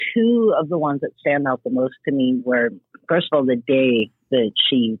like two of the ones that stand out the most to me were, first of all, the day that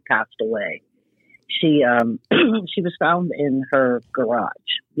she passed away. She she was found in her garage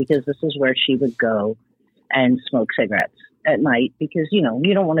because this is where she would go and smoke cigarettes at night because, you know,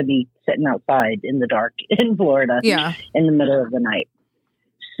 you don't want to be sitting outside in the dark in Florida in the middle of the night.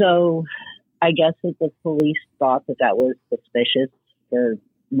 So I guess that the police thought that was suspicious for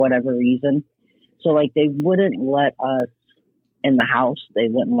whatever reason. So like they wouldn't let us in the house. They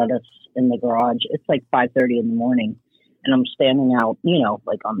wouldn't let us in the garage. It's like 5:30 in the morning and I'm standing out, you know,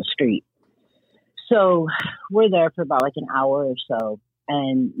 like on the street. So we're there for about like an hour or so.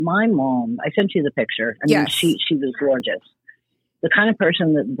 And my mom, I sent you the picture. I mean, she was gorgeous. The kind of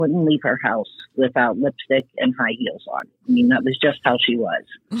person that wouldn't leave her house without lipstick and high heels on. I mean, that was just how she was.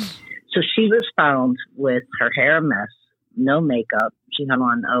 So she was found with her hair a mess, no makeup. She had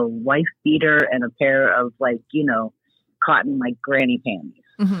on a wife beater and a pair of like, you know, cotton like granny panties.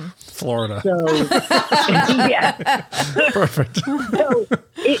 Mm-hmm. Florida. So, yeah. Perfect. So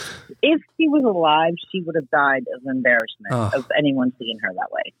if she was alive, she would have died of embarrassment of anyone seeing her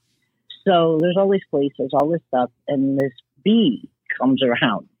that way. So there's all these police, there's all this stuff, and this bee comes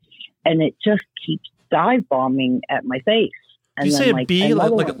around, and it just keeps dive bombing at my face. And you then, say a bee,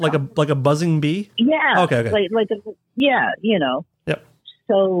 like a buzzing bee? Yeah. Okay. You know. Yep.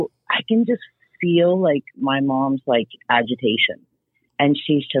 So I can just feel like my mom's like agitation. And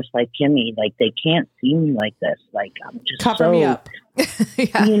she's just like, Kimmy, like they can't see me like this. Like I'm just cover me up.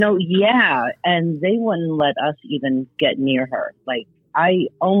 You know, and they wouldn't let us even get near her. Like I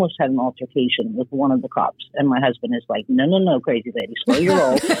almost had an altercation with one of the cops, and my husband is like, no, crazy lady, slow your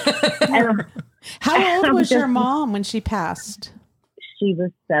roll. How old was your mom when she passed? She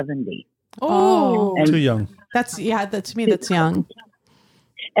was 70. Oh, too young. To me, that's young.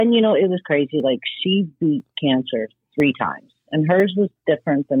 And you know, it was crazy. Like she beat cancer 3 times. And hers was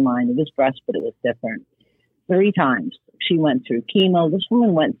different than mine. It was breast, but it was different. 3 times. She went through chemo. This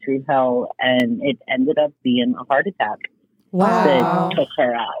woman went through hell, and it ended up being a heart attack that took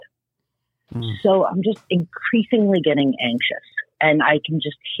her out. Mm. So I'm just increasingly getting anxious, and I can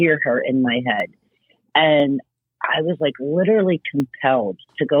just hear her in my head. And I was like literally compelled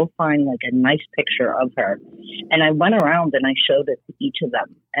to go find like a nice picture of her. And I went around and I showed it to each of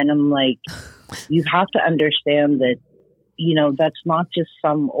them. And I'm like, you have to understand that, you know, that's not just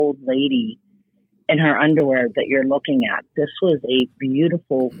some old lady in her underwear that you're looking at. This was a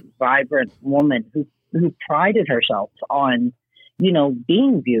beautiful, vibrant woman who prided herself on, you know,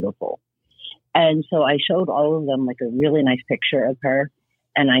 being beautiful. And so I showed all of them like a really nice picture of her.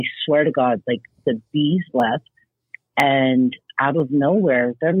 And I swear to God, like the bees left, and out of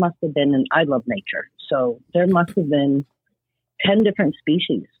nowhere, there must have been, and I love nature, so there must have been 10 different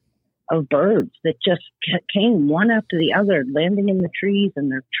species of birds that just came one after the other, landing in the trees, and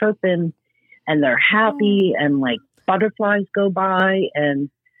they're chirping and they're happy, and like butterflies go by. And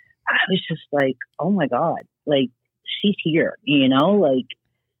I was just like, oh my God, like she's here, you know, like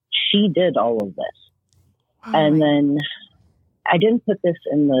she did all of this. And then I didn't put this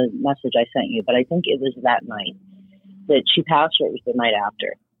in the message I sent you, but I think it was that night that she passed, or it was the night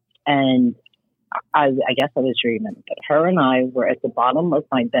after. And I guess I was dreaming, but her and I were at the bottom of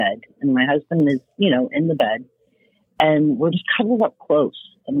my bed, and my husband is, you know, in the bed, And we're just cuddled up close,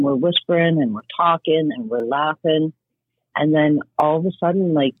 and we're whispering and we're talking and we're laughing. And then all of a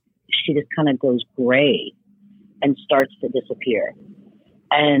sudden, like, she just kind of goes gray and starts to disappear.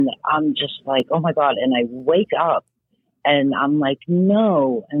 And I'm just like, oh my God. And I wake up and I'm like,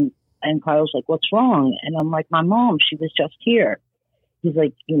 no. And Kyle's like, what's wrong? And I'm like, my mom, she was just here. He's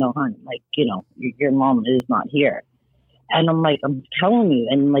like, hon, like, your mom is not here. And I'm like, I'm telling you.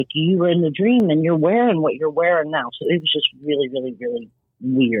 And like, you were in the dream and you're wearing what you're wearing now. So it was just really, really, really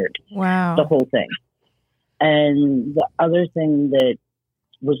weird. Wow. The whole thing. And the other thing that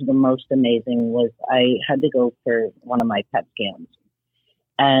was the most amazing was I had to go for one of my PET scans.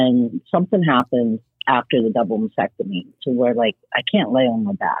 And something happened after the double mastectomy to where, like, I can't lay on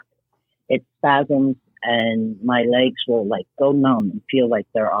my back. It spasms and my legs will, like, go numb and feel like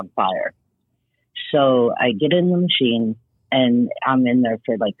they're on fire. So I get in the machine and I'm in there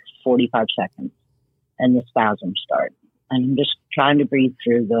for like 45 seconds and the spasms start. And I'm just trying to breathe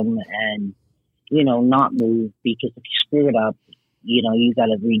through them and, not move, because if you screw it up, you got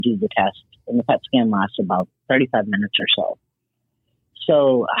to redo the test. And the PET scan lasts about 35 minutes or so.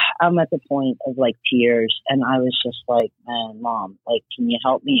 So I'm at the point of like tears, and I was just like, man, Mom, like, can you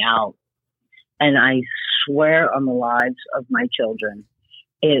help me out? And I swear on the lives of my children,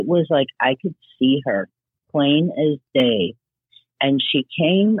 it was like I could see her plain as day. And she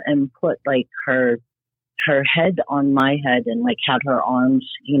came and put like her head on my head and like had her arms,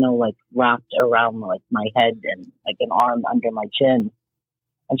 like wrapped around like my head and like an arm under my chin.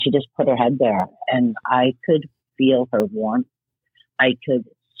 And she just put her head there, and I could feel her warmth. I could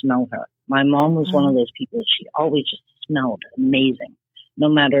smell her. My mom was one of those people, she always just smelled amazing. No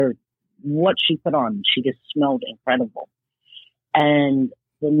matter what she put on, she just smelled incredible. And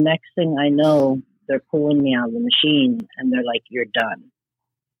the next thing I know, they're pulling me out of the machine and they're like, you're done.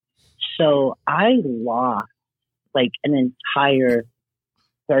 So I lost like an entire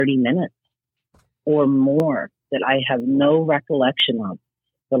 30 minutes or more that I have no recollection of.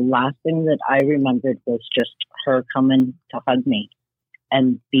 The last thing that I remembered was just her coming to hug me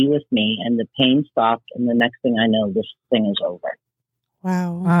and be with me, and the pain stopped. And the next thing I know, this thing is over.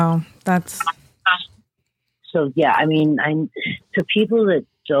 Wow. That's so, yeah, I mean, to people that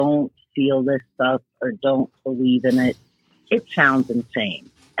don't feel this stuff or don't believe in it, it sounds insane.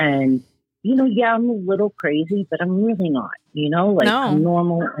 And, yeah, I'm a little crazy, but I'm really not, no. I'm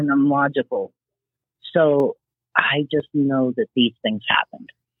normal and I'm logical. So I just know that these things happened.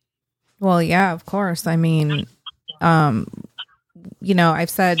 Well, yeah, of course. I mean, I've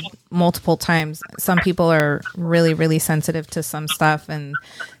said multiple times, some people are really, really sensitive to some stuff and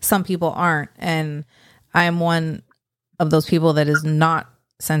some people aren't. And I'm one of those people that is not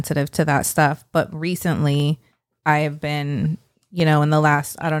sensitive to that stuff. But recently I have been, in the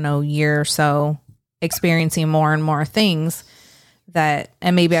last, year or so, experiencing more and more things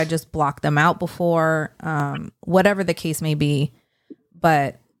and maybe I just blocked them out before, whatever the case may be.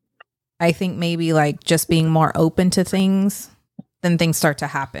 But I think maybe like just being more open to things, then things start to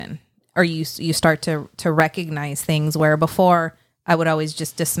happen, or you start to recognize things where before I would always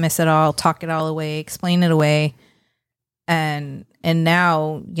just dismiss it all, talk it all away, explain it away. And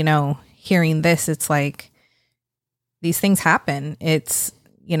now, hearing this, it's like these things happen. It's,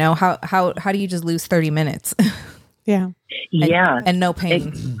 how do you just lose 30 minutes? Yeah. Yeah. And no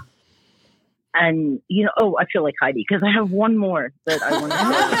pain. And, I feel like Heidi, because I have one more that I want to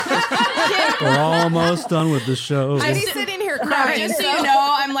say. We're almost done with the show. Heidi's sitting here crying. Just so you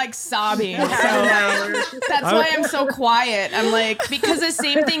know, I'm like sobbing. So that's why I'm so quiet. I'm like, because the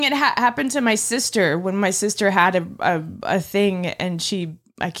same thing had happened to my sister when my sister had a thing and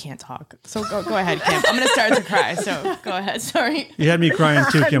I can't talk. So go ahead, Kim. I'm going to start to cry. So go ahead. Sorry. You had me crying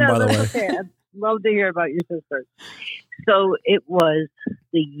too, Kim, by the way. Okay. I'd love to hear about your sister. So it was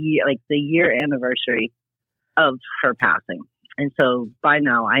the year anniversary of her passing. And so by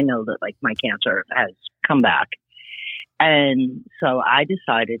now I know that like my cancer has come back. And so I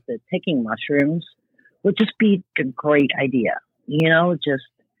decided that taking mushrooms would just be a great idea. Just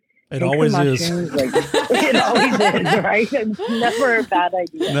it always is. It always is, right? It's never a bad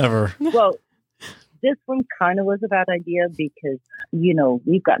idea. Never. Well, this one kind of was a bad idea because,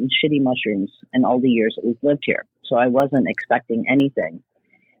 we've gotten shitty mushrooms in all the years that we've lived here. So I wasn't expecting anything.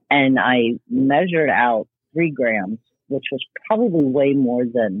 And I measured out 3 grams, which was probably way more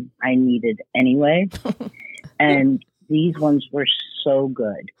than I needed anyway. And these ones were so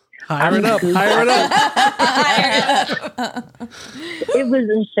good. Hire it up. It was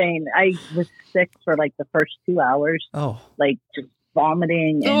insane. I was sick for like the first 2 hours. Oh. Like just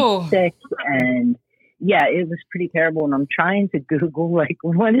vomiting and sick. And, yeah, it was pretty terrible. And I'm trying to Google, like,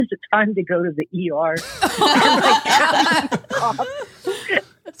 when is it time to go to the ER?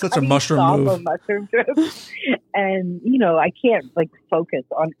 Such a mushroom move. A mushroom trip. And, you know, I can't, like, focus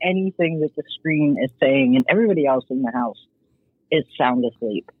on anything that the screen is saying. And everybody else in the house is sound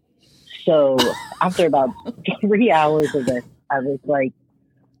asleep. So after about 3 hours of this, I was like,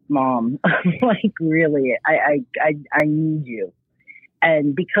 Mom, like, really, I need you.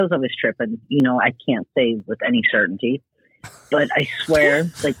 And because I was tripping, you know, I can't say with any certainty, but I swear,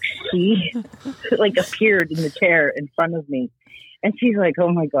 like, she, like, appeared in the chair in front of me. And she's like,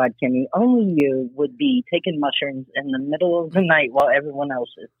 oh, my God, Kimmy, only you would be taking mushrooms in the middle of the night while everyone else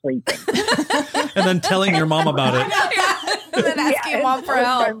is sleeping. And then telling your mom about it. And then asking Mom for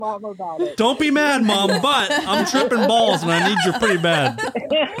help. My mom about it. Don't be mad, Mom, but I'm tripping balls and I need you pretty bad.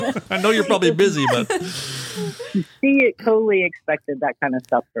 I know you're probably busy, but... She totally expected that kind of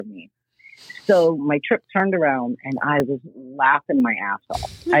stuff from me. So my trip turned around and I was laughing my ass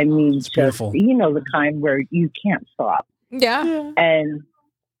off. I mean, it's just, beautiful. you know, the kind where you can't stop. Yeah. And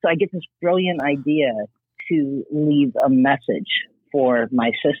so I get this brilliant idea to leave a message for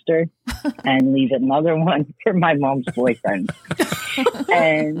my sister and leave another one for my mom's boyfriend.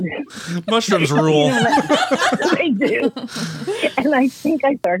 And mushrooms rule. They do. And I think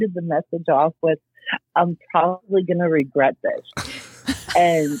I started the message off with, I'm probably going to regret this.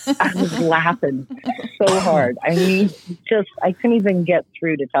 And I was laughing so hard. I mean, I couldn't even get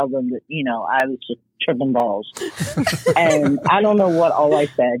through to tell them that, you know, I was just tripping balls. And I don't know what all I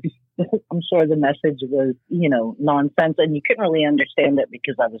said. I'm sure the message was, you know, nonsense, and you couldn't really understand it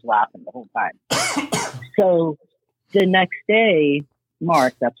because I was laughing the whole time. So the next day,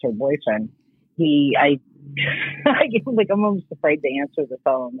 Mark, that's her boyfriend, I get, like, I'm almost afraid to answer the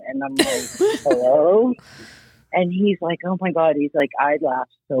phone, and I'm like, hello? And he's like, oh my God. He's like, I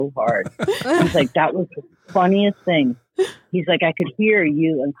laughed so hard. He's like, that was the funniest thing. He's like, I could hear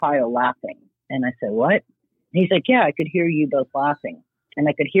you and Kyle laughing. And I said, what? He's like, yeah, I could hear you both laughing. And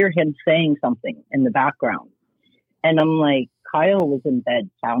I could hear him saying something in the background. And I'm like, Kyle was in bed,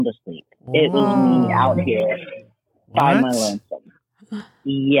 sound asleep. It was me out here by my lonesome.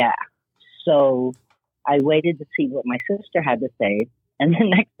 Yeah. So I waited to see what my sister had to say. And the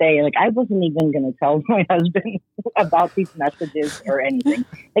next day, like, I wasn't even going to tell my husband about these messages or anything.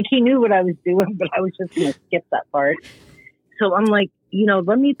 Like, he knew what I was doing, but I was just going to skip that part. So I'm like, you know,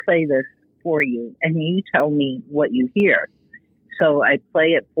 let me play this for you, and you tell me what you hear. So I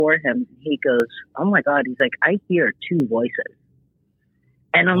play it for him. He goes, oh my God. He's like, I hear two voices.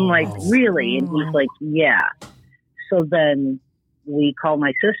 And I'm like, really? And he's like, yeah. So then we call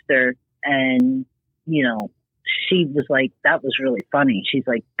my sister, and, you know, she was like, that was really funny. She's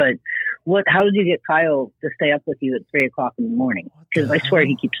like, but how did you get Kyle to stay up with you at 3:00 in the morning? Because I swear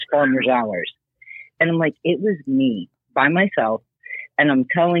he keeps farmer's hours. And I'm like, it was me by myself. And I'm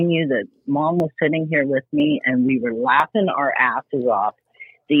telling you that Mom was sitting here with me, and we were laughing our asses off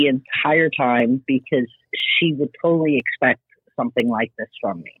the entire time because she would totally expect something like this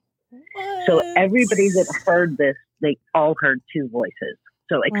from me. What? So everybody that heard this, they all heard two voices.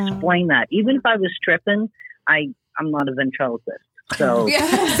 So explain that. Even if I was tripping, I'm not a ventriloquist. So yeah,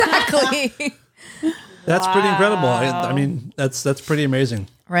 exactly. That's pretty incredible. I mean, that's pretty amazing.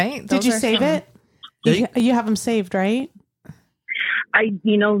 Right? Did you save it? You have them saved, right?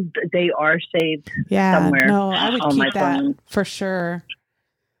 They are saved somewhere. No, I would on keep my that phone. For sure.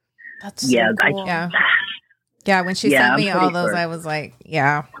 That's so cool. Yeah, when she sent me all those, sure. I was like,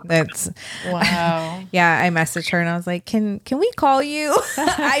 yeah, that's wow. Yeah, I messaged her and I was like, can we call you?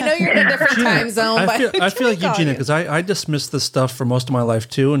 I know you're in a different time zone, I feel like you, Gina, because I dismissed this stuff for most of my life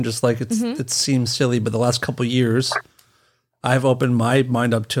too, and just like it seems silly, but the last couple of years, I've opened my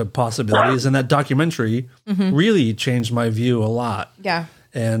mind up to possibilities, and that documentary really changed my view a lot. Yeah,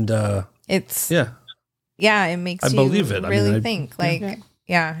 and it makes I believe it. Really think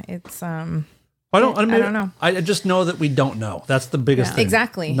it's I don't know. I just know that we don't know. That's the biggest thing.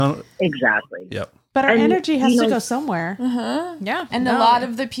 Exactly. Exactly. Yep. But our energy has to go somewhere. Yeah. And a lot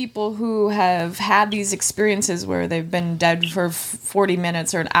of the people who have had these experiences where they've been dead for 40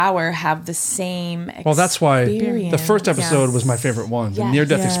 minutes or an hour have the same experience. Well, that's why the first episode was my favorite one. The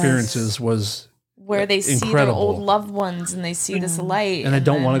near-death experiences was where they see their old loved ones and they see this light. And they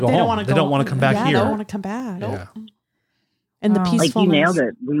don't want to go home. They don't want to come back here. They don't want to come back. Yeah. And the peacefulness. Like you nailed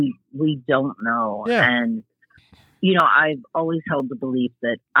it. We don't know. Yeah. And, I've always held the belief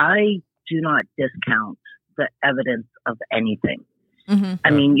that I do not discount the evidence of anything.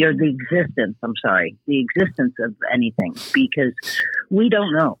 I mean, the existence of anything, because we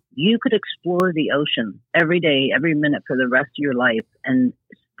don't know. You could explore the ocean every day, every minute for the rest of your life and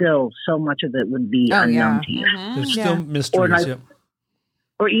still so much of it would be unknown to you. There's still mysteries.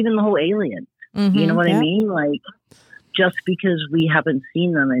 Or even the whole alien. You know what I mean? Like, just because we haven't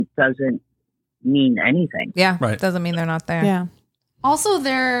seen them, it doesn't mean anything. Yeah. Right. Doesn't mean they're not there. Yeah. Also,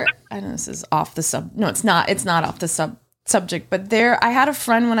 I know this is off the no, it's not off the subject, but I had a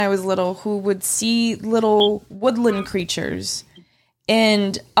friend when I was little who would see little woodland creatures.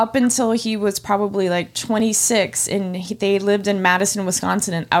 And up until he was probably like 26 and they lived in Madison,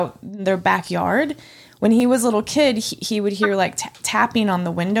 Wisconsin, and out in their backyard, when he was a little kid, he would hear like tapping on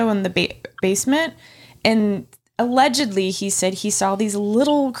the window in the basement. And allegedly he said he saw these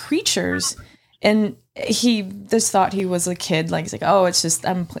little creatures, and he just thought he was a kid. Like, he's like, oh, it's just,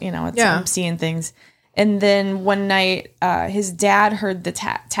 I'm seeing things. And then one night, his dad heard the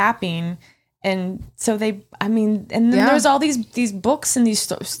tapping. And so and then there's all these books and these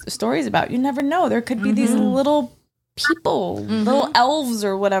stories about, you never know. There could be these little people, little elves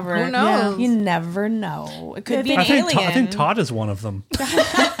or whatever. Who knows? You never know. It could be an alien. I think Todd is one of them.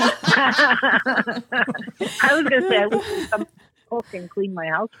 I was going to say, I wish some cook and clean my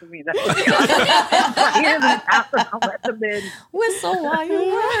house for me. That's what I'll let them in. Whistle while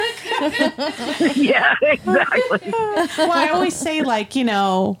you work. Yeah, exactly. Well, I always say, like,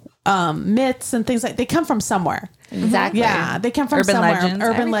 myths and things like, they come from somewhere. Exactly. Yeah, they come from somewhere.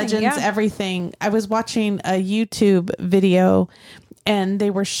 Urban legends, everything. I was watching a YouTube video and they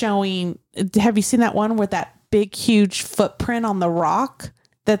were showing, have you seen that one with that big, huge footprint on the rock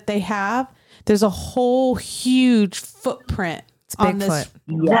that they have? There's a whole huge footprint on this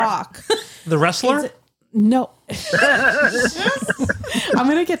rock. The wrestler? No. I'm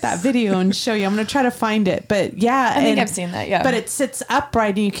going to get that video and show you. I'm going to try to find it. But yeah. I think I've seen that, yeah. But it sits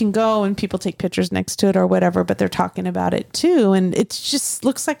upright and you can go and people take pictures next to it or whatever, but they're talking about it too. And it just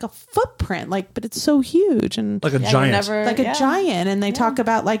looks like a footprint, but it's so huge. And like a giant. A giant. And they talk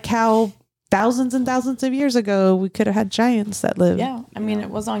about like how thousands and thousands of years ago, we could have had giants that lived. Yeah. I mean, it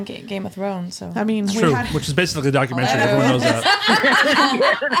was on Game of Thrones. So I mean, it's true, which is basically a documentary. Everyone knows that.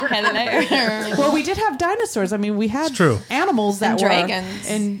 Well, we did have dinosaurs. I mean, we had animals that were dragons.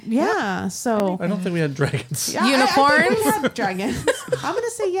 And so I don't think we had dragons. Yeah, unicorns? I think we had dragons. I'm going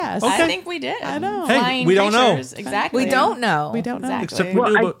to say yes. Okay. I think we did. I know. Hey, we don't know. Exactly. We don't know. We don't know. Except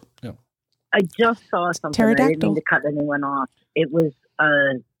I just saw something. I didn't mean to cut anyone off. It was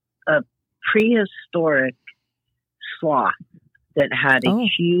a prehistoric sloth that had a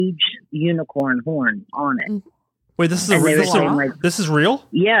huge unicorn horn on it. Wait, this is this is real?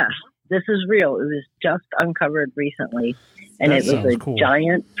 Yeah, this is real. It was just uncovered recently, and it was a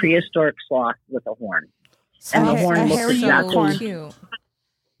giant prehistoric sloth with a horn. And the horn looks exactly cute.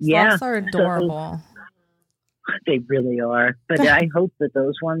 Yeah, sloths are adorable. They really are. But I hope that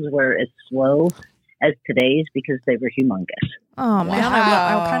those ones were as slow as today's because they were humongous. Oh man,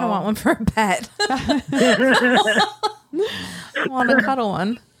 I kind of want one for a pet. I want to cuddle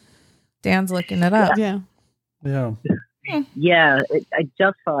one. Dan's looking it up. Yeah. Yeah, I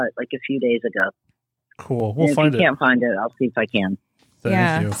just saw it like a few days ago. Cool. We'll find it. If you can't find it, I'll see if I can.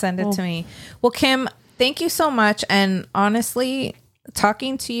 Send it to me. Well, Kim, thank you so much. And honestly,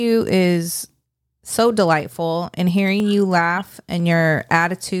 talking to you is so delightful, and hearing you laugh and your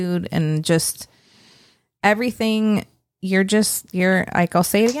attitude and just everything. You're like, I'll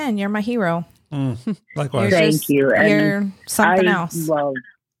say it again. You're my hero. Likewise. Thank you. You're something else.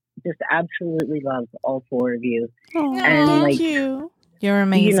 Just absolutely love all four of you. Oh, and thank you. You're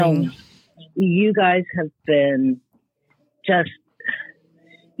amazing. You guys have been just,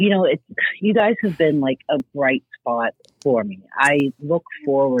 you guys have been like a bright spot for me. I look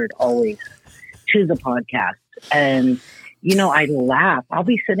forward always to the podcast, and I laugh. I'll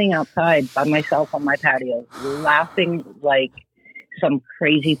be sitting outside by myself on my patio, laughing like some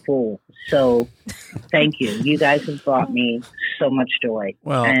crazy fool. So thank you. You guys have brought me so much joy.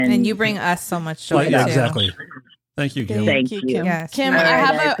 Well, and you bring us so much joy. Yeah, exactly. Thank you, Kim. Thank you, Kim. Yes. Kim, Right,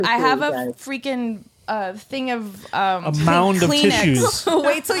 I have a freaking thing of a mound of tissues.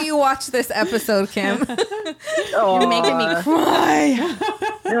 Wait till you watch this episode, Kim. You're making me cry.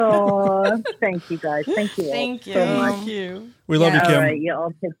 Oh, thank you guys. Thank you. Thank you. So much. Thank you. We love you, Kim. All right, you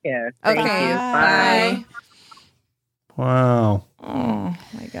all take care. Okay. Thank you. Bye. Wow. Oh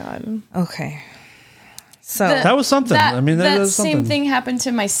my God. Okay. So that was something. That was same something. thing happened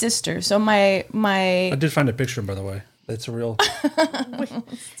to my sister. So my I did find a picture, by the way. It's a real.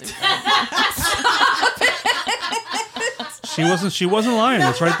 She wasn't lying.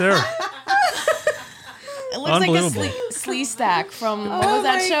 It's right there. It looks like a Sleestack from what was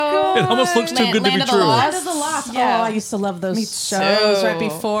that show? It almost looks too good to be Land of the true. Lost. Land of the Lost. Yeah. Oh, I used to love those Me shows too. right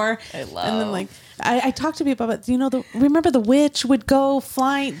before. I love. And then I talked to people about, remember the witch would go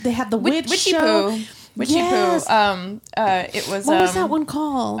flying. They had the witch Witchy show. Poo. Witchy Yes. Poo. It was. What was that one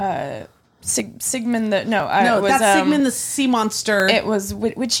called? Sigmund the no, it was, that's Sigmund the Sea Monster. It was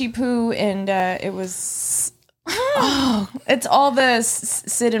Witchy Poo, and it was. It's all the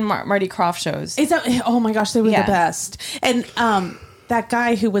Sid and Marty Krofft shows. Is that? Oh my gosh, they were Yeah. the best. And that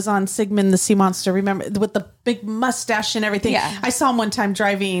guy who was on Sigmund the Sea Monster, remember, with the big mustache and everything. Yeah. I saw him one time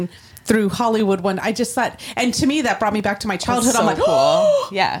driving through Hollywood. I just thought, and to me that brought me back to my childhood. So I'm like, cool.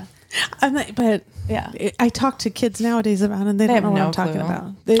 Yeah. I'm like, but Yeah. I talk to kids nowadays about it, and they don't have know what no I'm talking clue. about.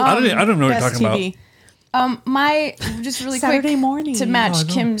 I don't know what you're Best talking about. My just really Saturday quick morning. to match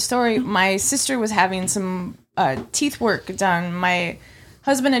Kim's story. My sister was having some teeth work done. My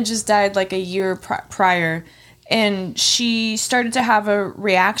husband had just died like a year prior, and she started to have a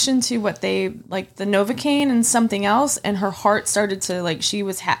reaction to what they like the Novocaine and something else, and her heart started to she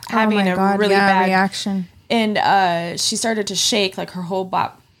was having a really bad reaction. and she started to shake like her whole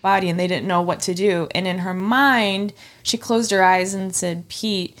body, and they didn't know what to do. And in her mind, she closed her eyes and said,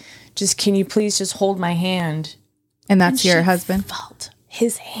 "Pete, can you please just hold my hand?" And that's And your she husband? Felt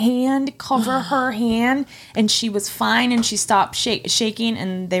his hand cover her hand, and she was fine, and she stopped shaking,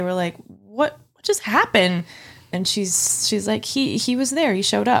 and they were like, what just happened? And she's like, he was there, he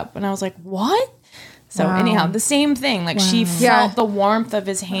showed up. And I was like, what? So anyhow, the same thing, she felt the warmth of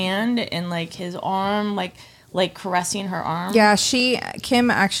his hand and his arm like caressing her arm. Yeah, Kim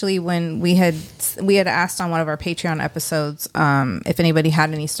actually, when we had asked on one of our Patreon episodes if anybody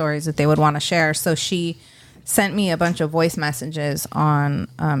had any stories that they would want to share, so she sent me a bunch of voice messages on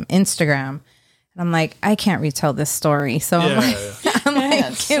Instagram, and I'm like, I can't retell this story, so I'm like,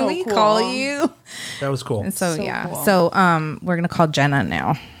 can so we cool. call you? That was cool. And so cool. so we're gonna call Jenna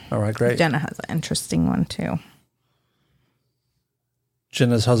now. All right, great. Jenna has an interesting one too.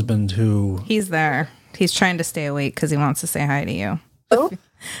 Jenna's husband, who He's there. He's trying to stay awake because he wants to say hi to you. Oh.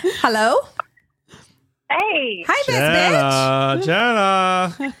 Hello. Hey, Hi, bitch.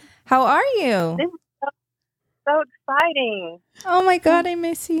 Jenna. How are you? this is so exciting. Oh my god, I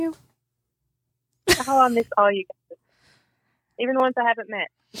miss you. Oh, I miss all you guys, even the ones I haven't met.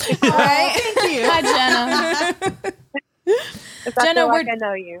 Right? Thank you. Hi, Jenna. 'Cause I Jenna, feel like I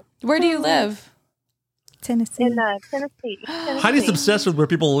know you. Where do you live? Tennessee. In Tennessee. Heidi's obsessed with where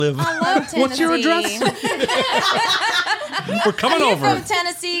people live. What's your address? We're coming You're over. from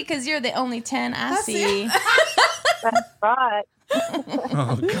Tennessee because you're the only 10 I see. That's right.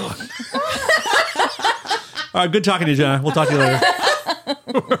 Oh, God. All right, good talking to you, Jenna. We'll talk to you later.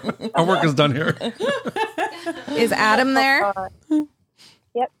 Our work is done here. Is Adam there?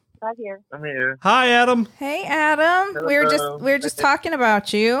 Yep, right here. I'm here. Hi, Adam. Hey, Adam. We were just talking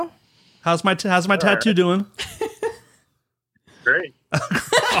about you. How's my tattoo doing? Great.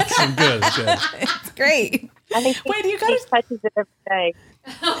 Awesome. Good. It's great. I think Wait, you he gotta- touches it every day.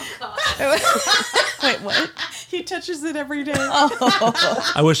 Wait, what? He touches it every day.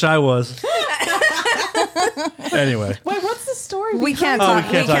 I wish I was. Anyway. Wait, what's the story? We can't Oh, talk.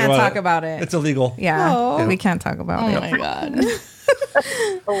 We can't talk about it. It's illegal. Yeah, Oh. we can't talk about Oh it. my God.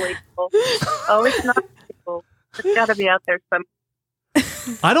 Illegal. Oh, it's not illegal. It's got to be out there somewhere.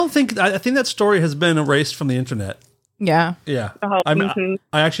 I think that story has been erased from the internet. Yeah. Yeah. Oh, I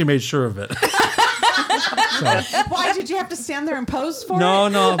actually made sure of it. So, Why did you have to stand there and pose for it? no.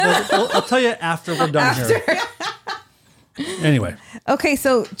 I'll tell you after we're done here. Anyway. Okay,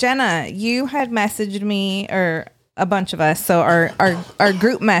 so Jenna, you had messaged me, or a bunch of us. So our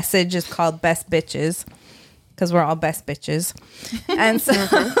group message is called Best Bitches because we're all best bitches. And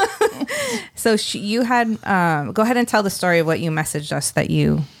so, you had go ahead and tell the story of what you messaged us that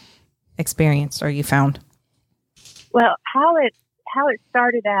you experienced or you found. Well, how it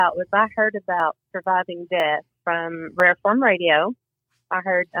started out was I heard about surviving death from Rare Form Radio. I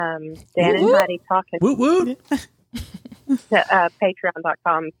heard Dan and Heidi talking Woot woot. to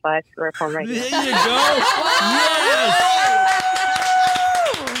patreon.com/Rare Radio. There you go. Yes.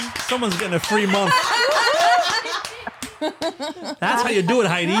 Someone's getting a free month. That's how you do it,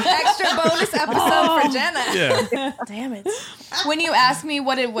 Heidi. Extra bonus episode for Jenna. Yeah. Damn it. When you ask me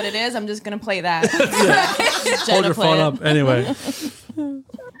what it is, I'm just going to play that. Hold Jenna your play phone it. up. Anyway.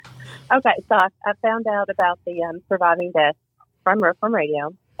 Okay, so I found out about the surviving death from Rare Form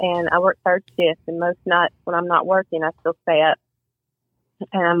Radio, and I work third shift, and most nights when I'm not working, I still stay up,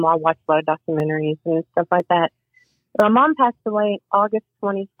 and I watch a lot of documentaries and stuff like that. My mom passed away August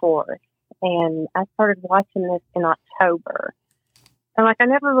 24th, and I started watching this in October. And I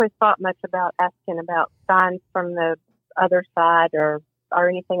never really thought much about asking about signs from the other side or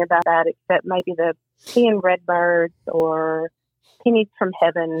anything about that, except maybe the seeing redbirds or pennies from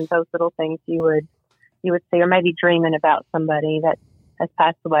heaven, those little things you would see, or maybe dreaming about somebody that has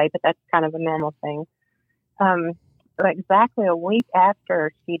passed away, but that's kind of a normal thing. Exactly a week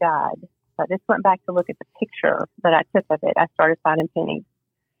after she died, I just went back to look at the picture that I took of it. I started finding pennies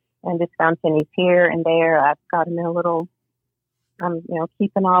and just found pennies here and there. I've got them in a little,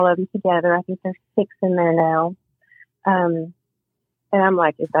 keeping all of them together. I think there's 6 in there now. And I'm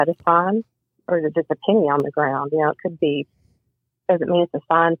like, is that a sign or is it just a penny on the ground? It could be, doesn't mean it's a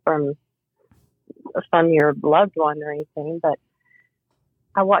sign from your loved one or anything, but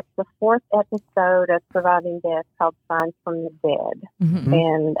I watched the 4th episode of Surviving Death called Signs from the Dead. Mm-hmm.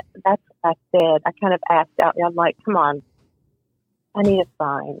 And that's what I said. I kind of asked out, I'm like, come on, I need a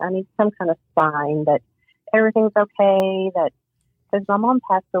sign. I need some kind of sign that everything's okay, because my mom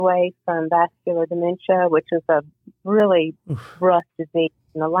passed away from vascular dementia, which is a really rough disease.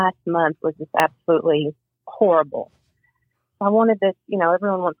 And the last month was just absolutely horrible. So I wanted this,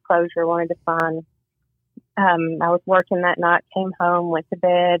 everyone wants closure, wanted to find. I was working that night, came home, went to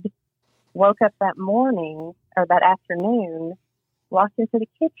bed, woke up that morning or that afternoon, walked into the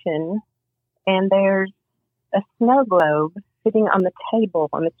kitchen, and there's a snow globe sitting on the table,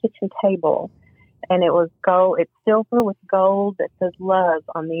 on the kitchen table. And it was gold. It's silver with gold that says love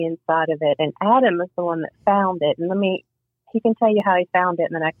on the inside of it. And Adam is the one that found it. And he can tell you how he found it,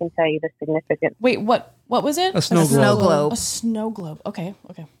 and then I can tell you the significance. Wait, what was it? A snow globe. A snow globe. Okay.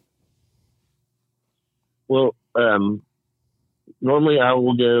 Well, normally I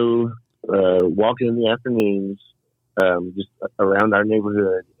will go walking in the afternoons, just around our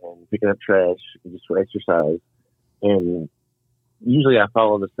neighborhood and picking up trash just for exercise. And usually I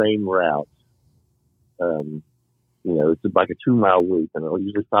follow the same route. It's like a 2-mile loop, and I'll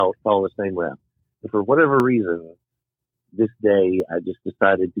usually follow the same route. But for whatever reason, this day I just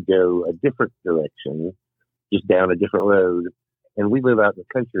decided to go a different direction, just down a different road. And we live out in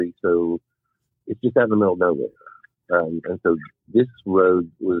the country, so it's just out in the middle of nowhere. And so this road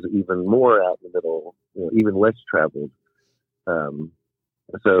was even more out in the middle, even less traveled.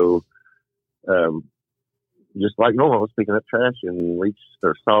 Just like normal, I was picking up trash and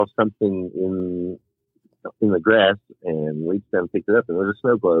saw something in the grass and reached down and picked it up, and there was a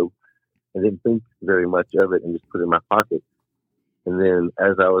snow globe. I didn't think very much of it and just put it in my pocket. And then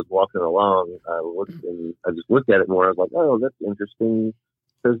as I was walking along, I just looked at it more. I was like, oh, that's interesting.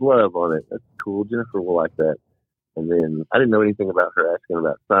 There's love on it. That's cool. Jennifer will like that. And then I didn't know anything about her asking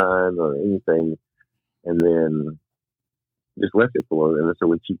about sign or anything. And then just left it for her. And so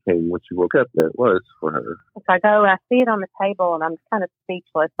when she woke up, that was for her. So I go, I see it on the table, and I'm kind of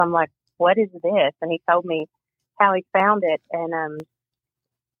speechless. I'm like, what is this? And he told me how he found it. And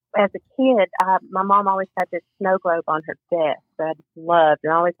as a kid, my mom always had this snow globe on her desk that I just loved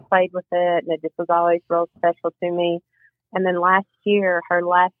and always played with it. And it just was always real special to me. And then last year, her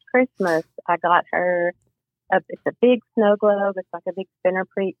last Christmas, I got her, it's a big snow globe. It's like a big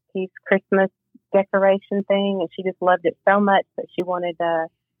centerpiece Christmas decoration thing. And she just loved it so much that she wanted to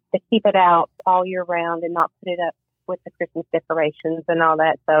keep it out all year round and not put it up with the Christmas decorations and all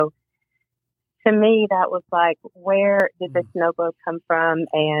that. So to me, that was like, where did the snow globe come from?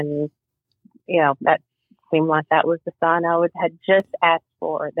 And, that seemed like that was the sign I had just asked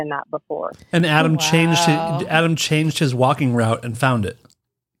for the night before. And Adam changed his walking route and found it.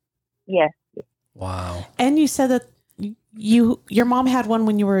 Yes. Wow. And you said that your mom had one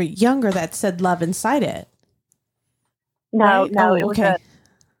when you were younger that said love inside it. No, right? no, it was it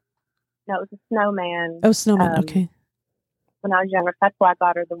was a snowman. Oh, snowman. Okay. When I was younger, that's why I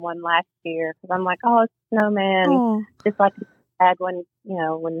got her the one last year, because I'm like, oh, it's a snowman. Oh. Just like I had one,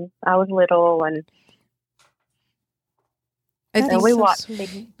 when I was little, and I think we watched.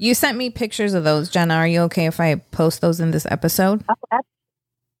 You sent me pictures of those, Jenna. Are you okay if I post those in this episode? Oh,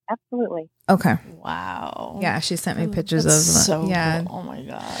 absolutely. Okay. Wow. Yeah, she sent me pictures of so yeah. Cool. Oh my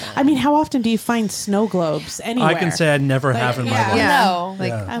god. I mean, how often do you find snow globes anywhere? I can say I never have in my life. Yeah. No.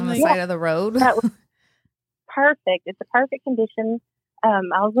 Like on the side of the road. That was perfect. It's a perfect condition. I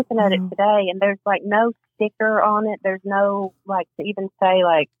was looking at it today, and there's like no sticker on it. There's no to even say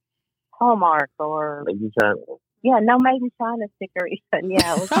like Hallmark or Made in China. Yeah, no Made in China sticker even.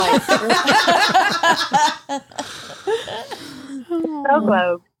 Yeah, it was like snow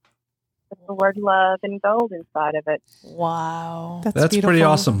globe. The word love and gold inside of it. Wow. That's pretty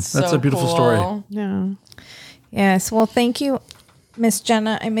awesome. That's a beautiful story. Yeah. Yes. Well, thank you, Miss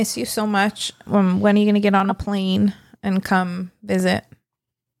Jenna. I miss you so much. When are you going to get on a plane and come visit?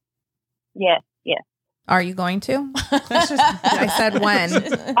 Yes. Are you going to? I said when.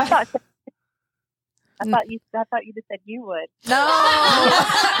 I thought you just said you would. No,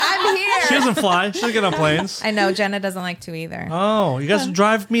 I'm here. She doesn't fly. She doesn't get on planes. I know Jenna doesn't like to either. Oh, you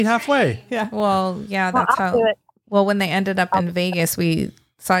guys meet halfway. Yeah. Well, yeah, that's I'll how. do it. Well, when they ended up in Vegas, we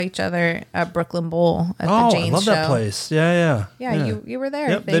saw each other at Brooklyn Bowl at the Oh, Jane's I love show. that place. Yeah. You were there.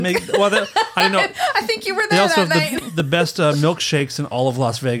 Yep, I think. I didn't know. I think you were They there also that have night. the best milkshakes in all of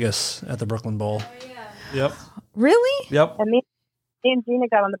Las Vegas at the Brooklyn Bowl. Oh, yeah. Yep. Really? Yep. And me and Gina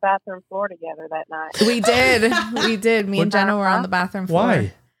got on the bathroom floor together that night. We did. We did. Me and Jenna were on the bathroom floor.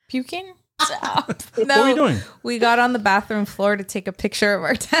 Why? Puking? No, What were you doing? we got on the bathroom floor to take a picture of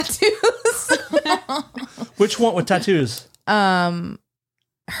our tattoos. Which one with tattoos?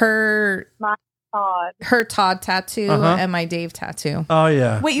 Her Todd tattoo Uh-huh. and my Dave tattoo. Oh,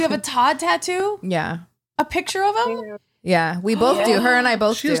 yeah. Wait, you have a Todd tattoo? Yeah. A picture of him? Yeah. We both do. Her and I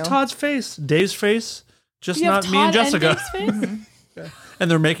both She do. has Todd's face, Dave's face, just You have not me and Todd Jessica. Dave's face? And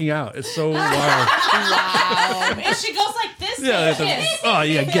they're making out. It's so wild. Wow. And she goes like this. Yeah. Oh,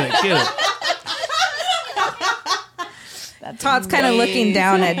 yeah. Get it. Todd's kind of looking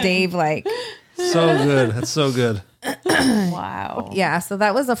down at Dave like, So good. That's so good. Wow. yeah. So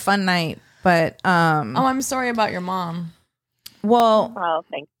that was a fun night. But, Oh, I'm sorry about your mom. well, Oh,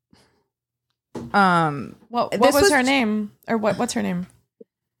 thanks. What This was was- her name? Or what's her name?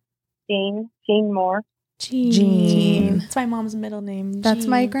 Jean Moore. Jean. It's my mom's middle name. That's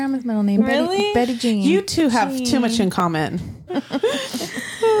my grandma's middle name. Really? Betty Jean. You two have too much in common.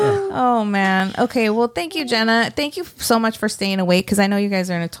 Oh man. Okay. Well, thank you, Jenna. Thank you so much for staying awake because I know you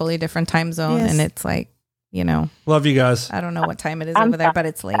guys are in a totally different time zone, Yes. and it's like, Love you guys. I don't know what time it is I'm over there, but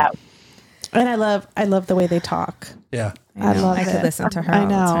it's late. out. And I love the way they talk. Yeah. I love I could it. listen to her I all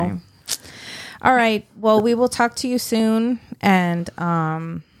the know. time. All right. Well, we will talk to you soon, and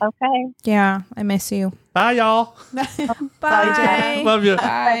Okay. yeah, I miss you. Bye, y'all. Bye. Love you.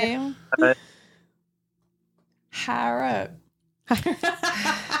 Bye. Bye. Harrop. Harrop.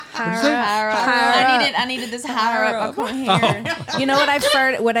 I needed this Harrop. I'll come here. You know what I've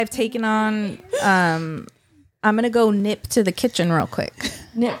started? What I've taken on? I'm gonna go nip to the kitchen real quick.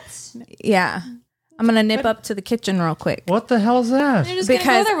 Nips. Yeah, I'm gonna nip up to the kitchen real quick. What the hell's that? You're just Because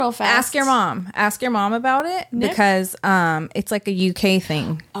gonna go there real fast. ask your mom. Ask your mom about it Nip? because it's like a UK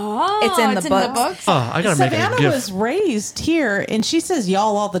thing. Oh, It's in the books. Oh, I gotta make a Savannah gift. was raised here, and she says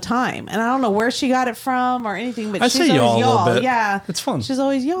y'all all the time. And I don't know where she got it from or anything, but I she's say y'all always a little y'all. bit. Yeah, It's fun. she's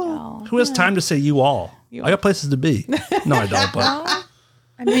always y'all. Who has time to say you all? I got places to be. No, I don't. But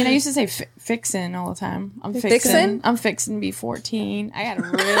I mean, I used to say fixin' all the time. I'm Fixin'? fixin'. I'm fixin' to be 14. I had a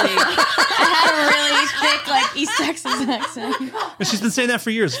really thick, like, East Texas accent. and she's been saying that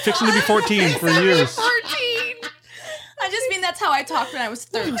for years. Fixing to be 14 for years. 14. I just mean that's how I talked when I was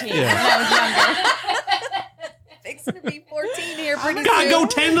 13. Yeah. When I was younger. Fixing to be 14 here pretty Gotta go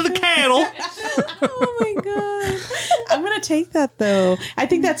tend to the cattle. Oh my god, I'm gonna take that though. I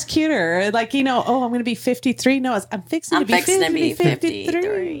think that's cuter. Like I'm gonna be 53. No, I'm fixing to be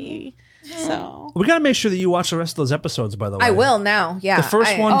 53. So We gotta make sure that you watch the rest of those episodes. By the way, I will now. Yeah. The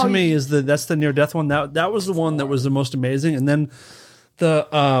first one to me is that's the near death one. That was the one that was the most amazing, and then the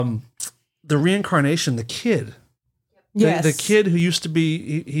reincarnation, the kid, yes, the kid who used to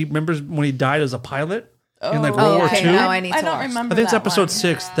be he remembers when he died as a pilot in like World War okay. II. Now I need to I don't watch. remember I think it's that episode one.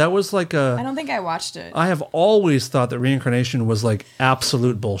 6. That was like I don't think I watched it. I have always thought that reincarnation was like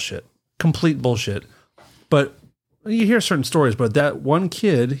absolute bullshit, complete bullshit. But you hear certain stories, but that one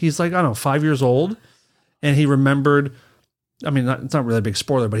kid, he's like, I don't know, 5 years old, and he remembered, I mean, it's not really a big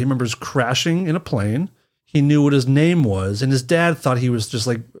spoiler, but he remembers crashing in a plane. He knew what his name was, and his dad thought he was just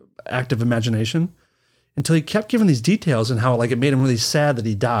like active imagination until he kept giving these details and how like it made him really sad that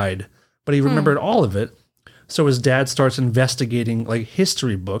he died, but he remembered all of it. So his dad starts investigating like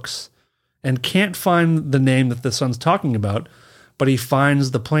history books and can't find the name that the son's talking about, but he finds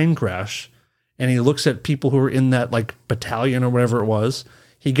the plane crash and he looks at people who were in that like battalion or whatever it was.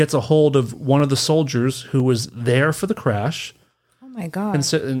 He gets a hold of one of the soldiers who was there for the crash Oh my god.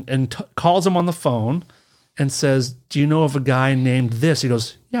 and calls him on the phone and says, "Do you know of a guy named this?" He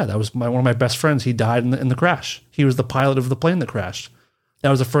goes, "Yeah, that was one of my best friends. He died in the crash. He was the pilot of the plane that crashed." That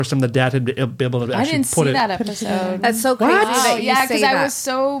was the first time the dad had been able to actually I didn't put see it. that episode. That's so crazy that you yeah, say because that. I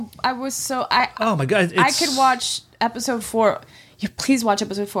was so Oh my god! I could watch episode 4. Please watch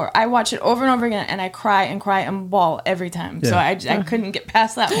episode 4. I watch it over and over again, and I cry and bawl every time. So I couldn't get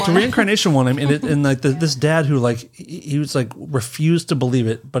past that The one. reincarnation one. I mean, and like this dad who like he was like refused to believe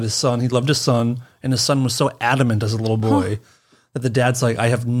it, but his son, he loved his son, and his son was so adamant as a little boy that the dad's like, I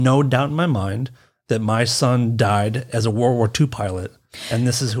have no doubt in my mind that my son died as a World War II pilot, and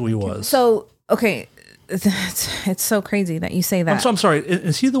this is who he was. So, okay, it's so crazy that you say that. I'm sorry.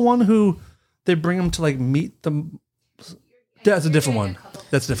 Is he the one who they bring them to like meet them. That's a different one.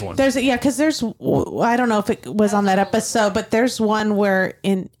 That's a different one. There's because there's I don't know if it was on that episode, but there's one where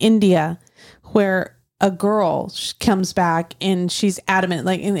in India where a girl comes back and she's adamant,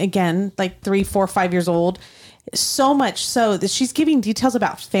 like, and again, like 3, 4, 5 years old. So much so that she's giving details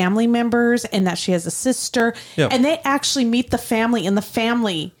about family members and that she has a sister. Yep. And they actually meet the family, and the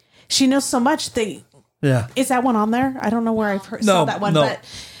family, she knows so much. Is that one on there? I don't know where I've saw that one, but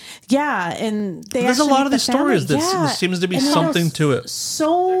yeah. And there's a lot of these stories that seems to be something to it.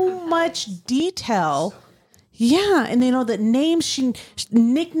 So much detail. Yeah. And they know the names,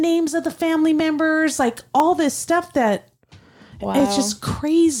 nicknames of the family members, like all this stuff that it's just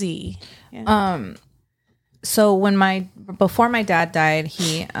crazy. Yeah. So before my dad died,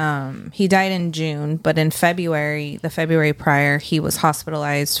 he died in June, but in February, the February prior, he was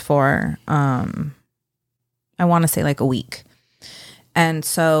hospitalized for, I want to say like a week. And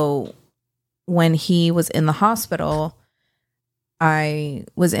so when he was in the hospital, I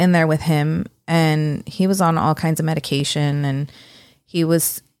was in there with him, and he was on all kinds of medication, and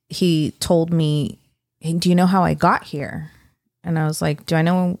he told me, "Hey, do you know how I got here?" And I was like, "Do I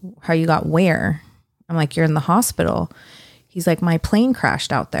know how you got where?" I'm like, "You're in the hospital." He's like, "My plane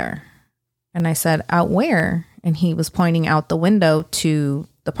crashed out there." And I said, "Out where?" And he was pointing out the window to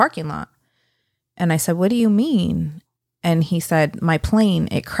the parking lot. And I said, "What do you mean?" And he said, "My plane,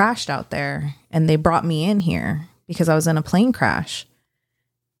 it crashed out there, and they brought me in here because I was in a plane crash."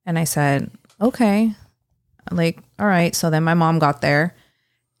 And I said, "Okay." Like, all right. So then my mom got there,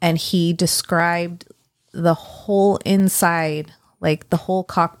 and he described the whole inside, like the whole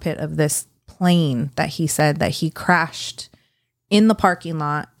cockpit of this plane that he said that he crashed in the parking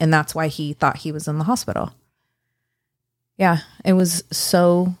lot, and that's why he thought he was in the hospital. Yeah, it was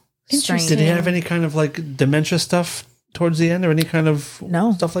so strange. Did he have any kind of like dementia stuff towards the end, or any kind of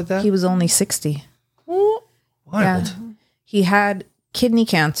stuff like that? He was only 60. Wild. Yeah. He had kidney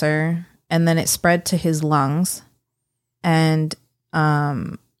cancer, and then it spread to his lungs. And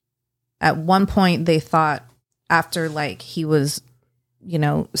at one point they thought, after like he was,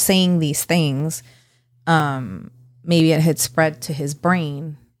 saying these things, maybe it had spread to his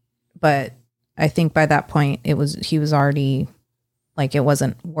brain. But I think by that point he was already, like, it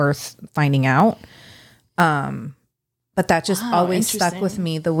wasn't worth finding out. But that just always stuck with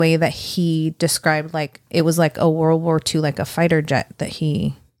me, the way that he described, like, it was like a World War II, like a fighter jet that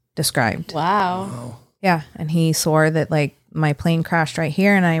he described. Wow. Yeah. And he swore that, like, my plane crashed right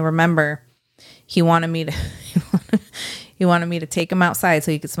here. And I remember he wanted me to take him outside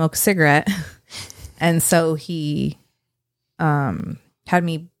so he could smoke a cigarette. And so he had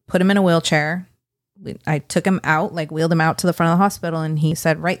me put him in a wheelchair. I took him out, like wheeled him out to the front of the hospital. And he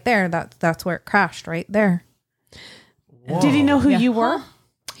said, right there, that's where it crashed, right there. Whoa. Did he know who you were?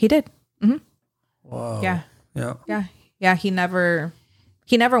 He did. Mm-hmm. Wow. Yeah. Yeah. Yeah. Yeah. He never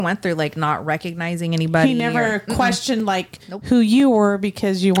went through like not recognizing anybody. He never questioned like who you were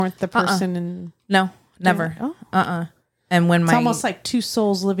because you weren't the person. And no, never. And when it's almost like two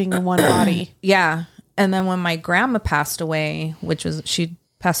souls living in one body. Yeah. And then when my grandma passed away, she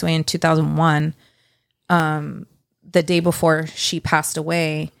passed away in 2001, the day before she passed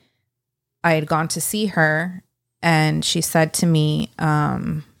away, I had gone to see her, and she said to me,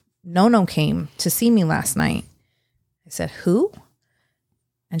 Nono came to see me last night. I said, who?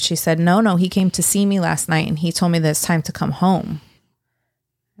 And she said, no, he came to see me last night, and he told me that it's time to come home.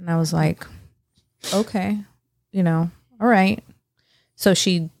 And I was like, okay, all right. So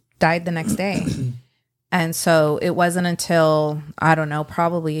she died the next day. And so it wasn't until, I don't know,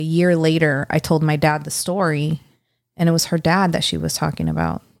 probably a year later, I told my dad the story, and it was her dad that she was talking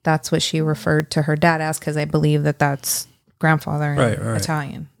about. That's what she referred to her dad as, because I believe that that's grandfather in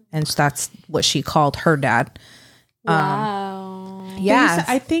Italian. And that's what she called her dad. Wow. Yeah.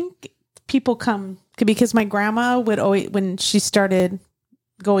 I think people come, because my grandma would always, when she started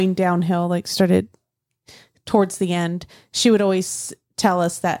going downhill, like started towards the end, she would always tell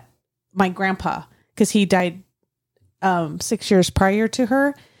us that my grandpa, because he died 6 years prior to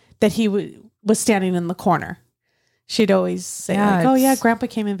her, that he was standing in the corner. She'd always say, oh yeah, grandpa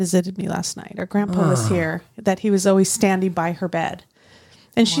came and visited me last night, or grandpa was here, that he was always standing by her bed.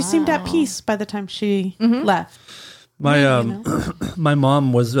 And she seemed at peace by the time she left. My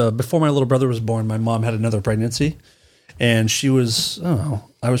mom was, before my little brother was born, my mom had another pregnancy, and she was,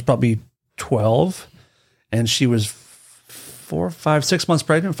 I was probably 12, and she was 5 or 6 months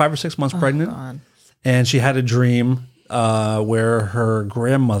pregnant. God. And she had a dream where her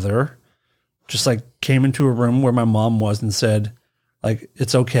grandmother just like came into a room where my mom was and said, like,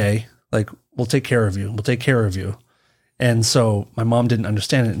 it's okay. Like, we'll take care of you. And so my mom didn't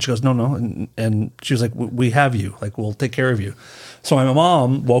understand it. And she goes, no. And she was like, we have you. Like, we'll take care of you. So my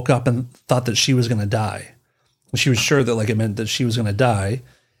mom woke up and thought that she was going to die. She was sure that like it meant that she was going to die.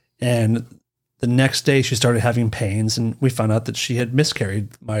 And the next day she started having pains, and we found out that she had miscarried.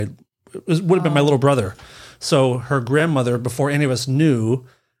 Would have been my little brother. So her grandmother, before any of us knew,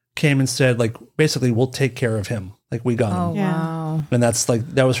 came and said, like, basically, we'll take care of him. Like, we got him. Oh, wow. And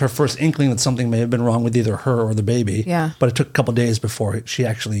that was her first inkling that something may have been wrong with either her or the baby. Yeah. But it took a couple of days before she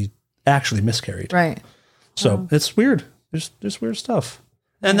actually miscarried. Right. So it's weird. There's weird stuff.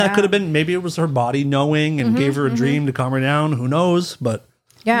 And that could have been, maybe it was her body knowing and gave her a dream to calm her down. Who knows? But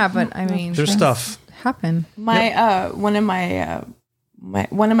yeah, but I mean, there's stuff happen. One of my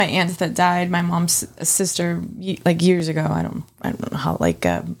aunts that died, my mom's sister, like years ago. I don't know how, like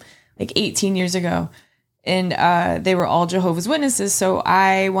 18 years ago, and they were all Jehovah's Witnesses. So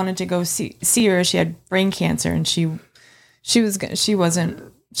I wanted to go see her. She had brain cancer, and she was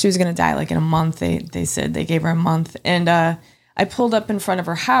gonna die like in a month. They said they gave her a month, and I pulled up in front of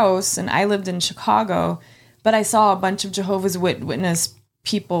her house, and I lived in Chicago, but I saw a bunch of Jehovah's Witness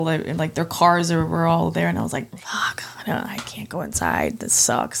people, like their cars were all there, and I was like, oh God, I can't go inside. This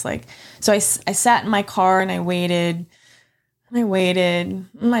sucks. Like, so I sat in my car and I waited,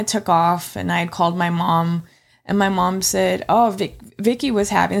 and I took off, and I had called my mom, and my mom said, oh, Vicky was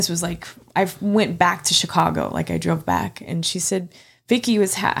having, this was like, I went back to Chicago, like I drove back, and she said, Vicky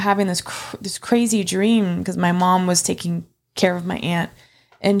was having this crazy dream because my mom was taking care of my aunt,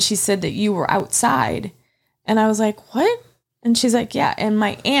 and she said that you were outside, and I was like, what? And she's like, yeah, and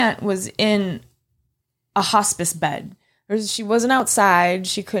my aunt was in a hospice bed. She wasn't outside.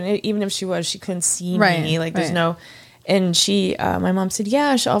 She couldn't, even if she was, she couldn't see me. Like, there's no. And she, my mom said,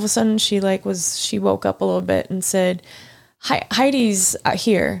 yeah. All of a sudden, she woke up a little bit and said, Heidi's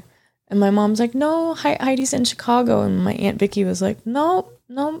here. And my mom's like, no, Heidi's in Chicago. And my Aunt Vicky was like, no,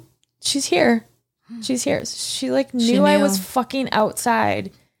 she's here. She's here. She knew I was fucking outside.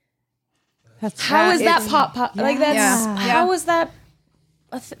 How is that pop? Like, that's, how is that?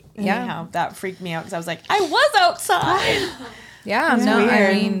 Anyhow, that freaked me out because I was like, I was outside. Yeah, no, weird.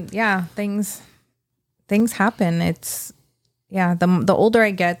 I mean, yeah, things happen. It's, yeah, the older I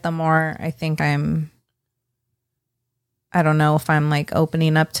get, the more I think I don't know if I'm like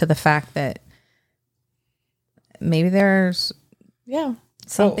opening up to the fact that maybe there's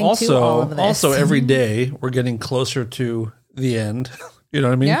something to all of this. Also, every day we're getting closer to the end. You know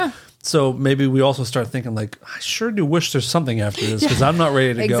what I mean? Yeah. So maybe we also start thinking like, I sure do wish there's something after this because I'm not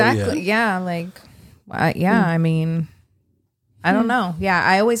ready to go yet. Exactly. Yeah. Like, I mean, I don't know. Yeah.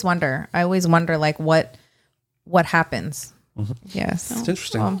 I always wonder like what happens. Mm-hmm. Yes. It's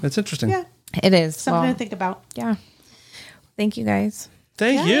interesting. It's interesting. Yeah. It is. Something to think about. Yeah. Thank you guys.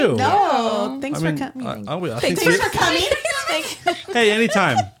 Thank you. No, thanks for coming. Thanks for coming. Hey,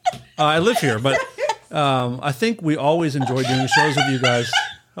 anytime. I live here, but I think we always enjoy doing shows with you guys.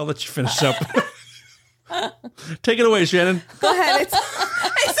 I'll let you finish up. Take it away, Shannon. Go ahead.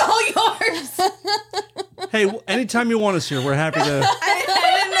 It's all yours. Hey, anytime you want us here, we're happy to.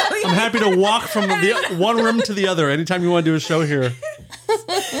 I'm happy to walk from the one room to the other. Anytime you want to do a show here.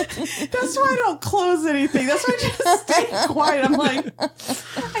 That's why I don't close anything. That's why I just stay quiet. I'm like,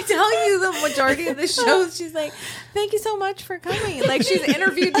 I tell you, the majority of the shows, she's like, "Thank you so much for coming." Like, she's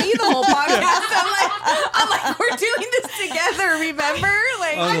interviewed me the whole podcast. I'm like, we're doing this together. Remember?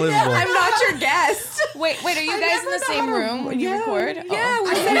 Like, I'm not your guest. Wait, are you guys in the same room when you record? Yeah,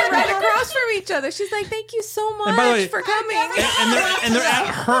 we're sitting right across from each other. She's like, "Thank you so much for coming." And they're at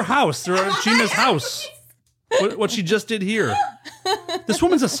her house. They're at Gina's house. What she just did here. This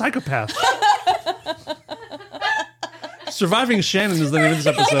woman's a psychopath. Surviving Shannon is the name of this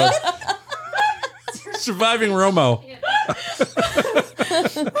episode. Surviving Romo.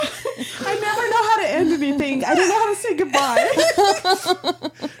 I never know how to end anything. I don't know how to say goodbye.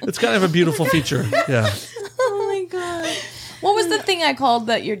 It's kind of a beautiful feature. Yeah. Oh my God. What was the thing I called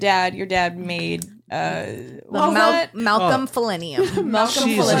that your dad made? Malcolm Felinium. Malcolm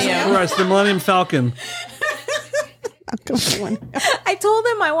Jesus Felinium. Christ, the Millennium Falcon. I told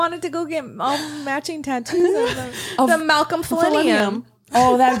him I wanted to go get all matching tattoos of the Malcolm Felinium.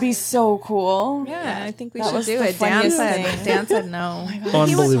 Oh, that'd be so cool. Yeah, I think we That should was do the it. Dan funniest thing. said no.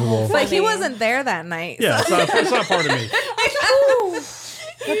 Unbelievable. But he wasn't there that night. Yeah, it's not part of me.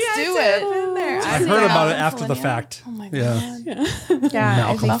 Let's do it. I heard about it after the fact. Oh my Yeah. God. Yeah,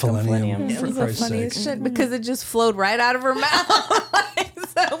 Malcolm Felinium. Felinium, it for was the Christ's funniest sake. shit because it just flowed right out of her mouth.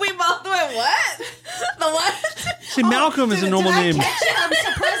 So we both went, "What? The what?" See, Malcolm is a normal name. I'm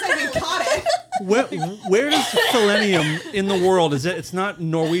surprised I even caught it. Where is Felinium in the world? It's not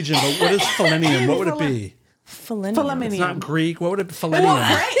Norwegian, but what is Felinium? What would it be? Fellinium. It's not Greek. What would it be? Well, Fellinium.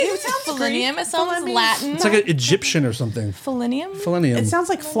 right? It sounds Fellinium. It sounds Fellinium. Latin. It's like an Egyptian or something. Fellinium. Fellinium. It sounds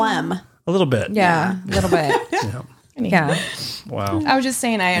like phlegm. A little bit. Yeah, a little bit. Yeah. Yeah. Wow. I was just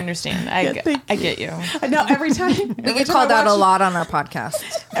saying I understand. I get you. I know every time. We get called out a lot on our podcast.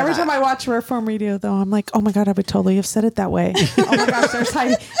 Every time I watch Reform Radio, though, I'm like, oh my God, I would totally have said it that way. Oh my gosh, there's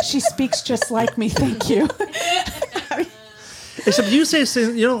Heidi. She speaks just like me. Thank you. Except you say,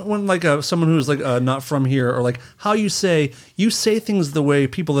 you know, when like someone who's like not from here, or like how you say things the way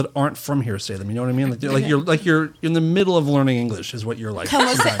people that aren't from here say them. You know what I mean? Like you're in the middle of learning English is what you're like. Como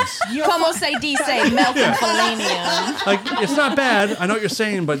se dice milk and fellinium. Like it's not bad. I know what you're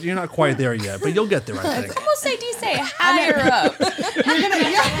saying, but you're not quite there yet. But you'll get there, I think. Como se dice higher up.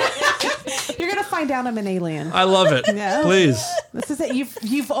 You're gonna find out I'm an alien. I love it. Yeah. Please. This is it.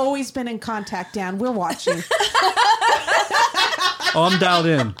 You've always been in contact, Dan. We're watching. Oh, I'm dialed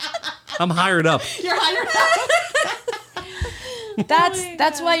in. I'm hired up. You're hired up.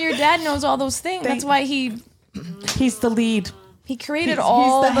 That's why your dad knows all those things. That's why he's the lead. He created He's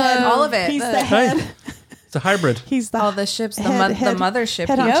all the head. all of it. He's the head. Hey, it's a hybrid. He's the All the ships, the head- mothership.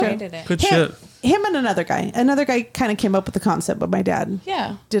 head He honcho. created it. Good shit. Him and another guy. Another guy kind of came up with the concept, but my dad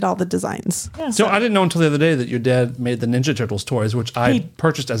did all the designs. So I didn't know until the other day that your dad made the Ninja Turtles toys, which I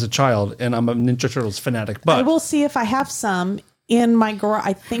purchased as a child, and I'm a Ninja Turtles fanatic. But I will see if I have some in my garage.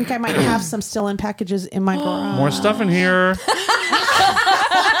 I think I might have some still in packages in my garage. more stuff in here.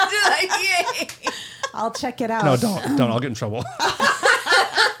 I'll check it out. No, don't. I'll get in trouble.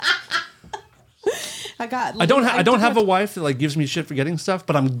 I don't have a wife that like gives me shit for getting stuff,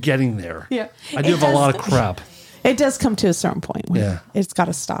 but I'm getting there. Yeah. I do have a lot of crap. It does come to a certain point. Yeah. It's got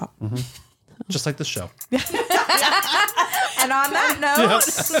to stop. Just like this show. And on that note,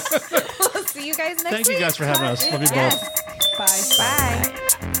 we'll see you guys next week. Thank you guys for having us. Love you both. Bye.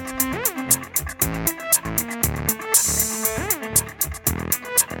 Bye.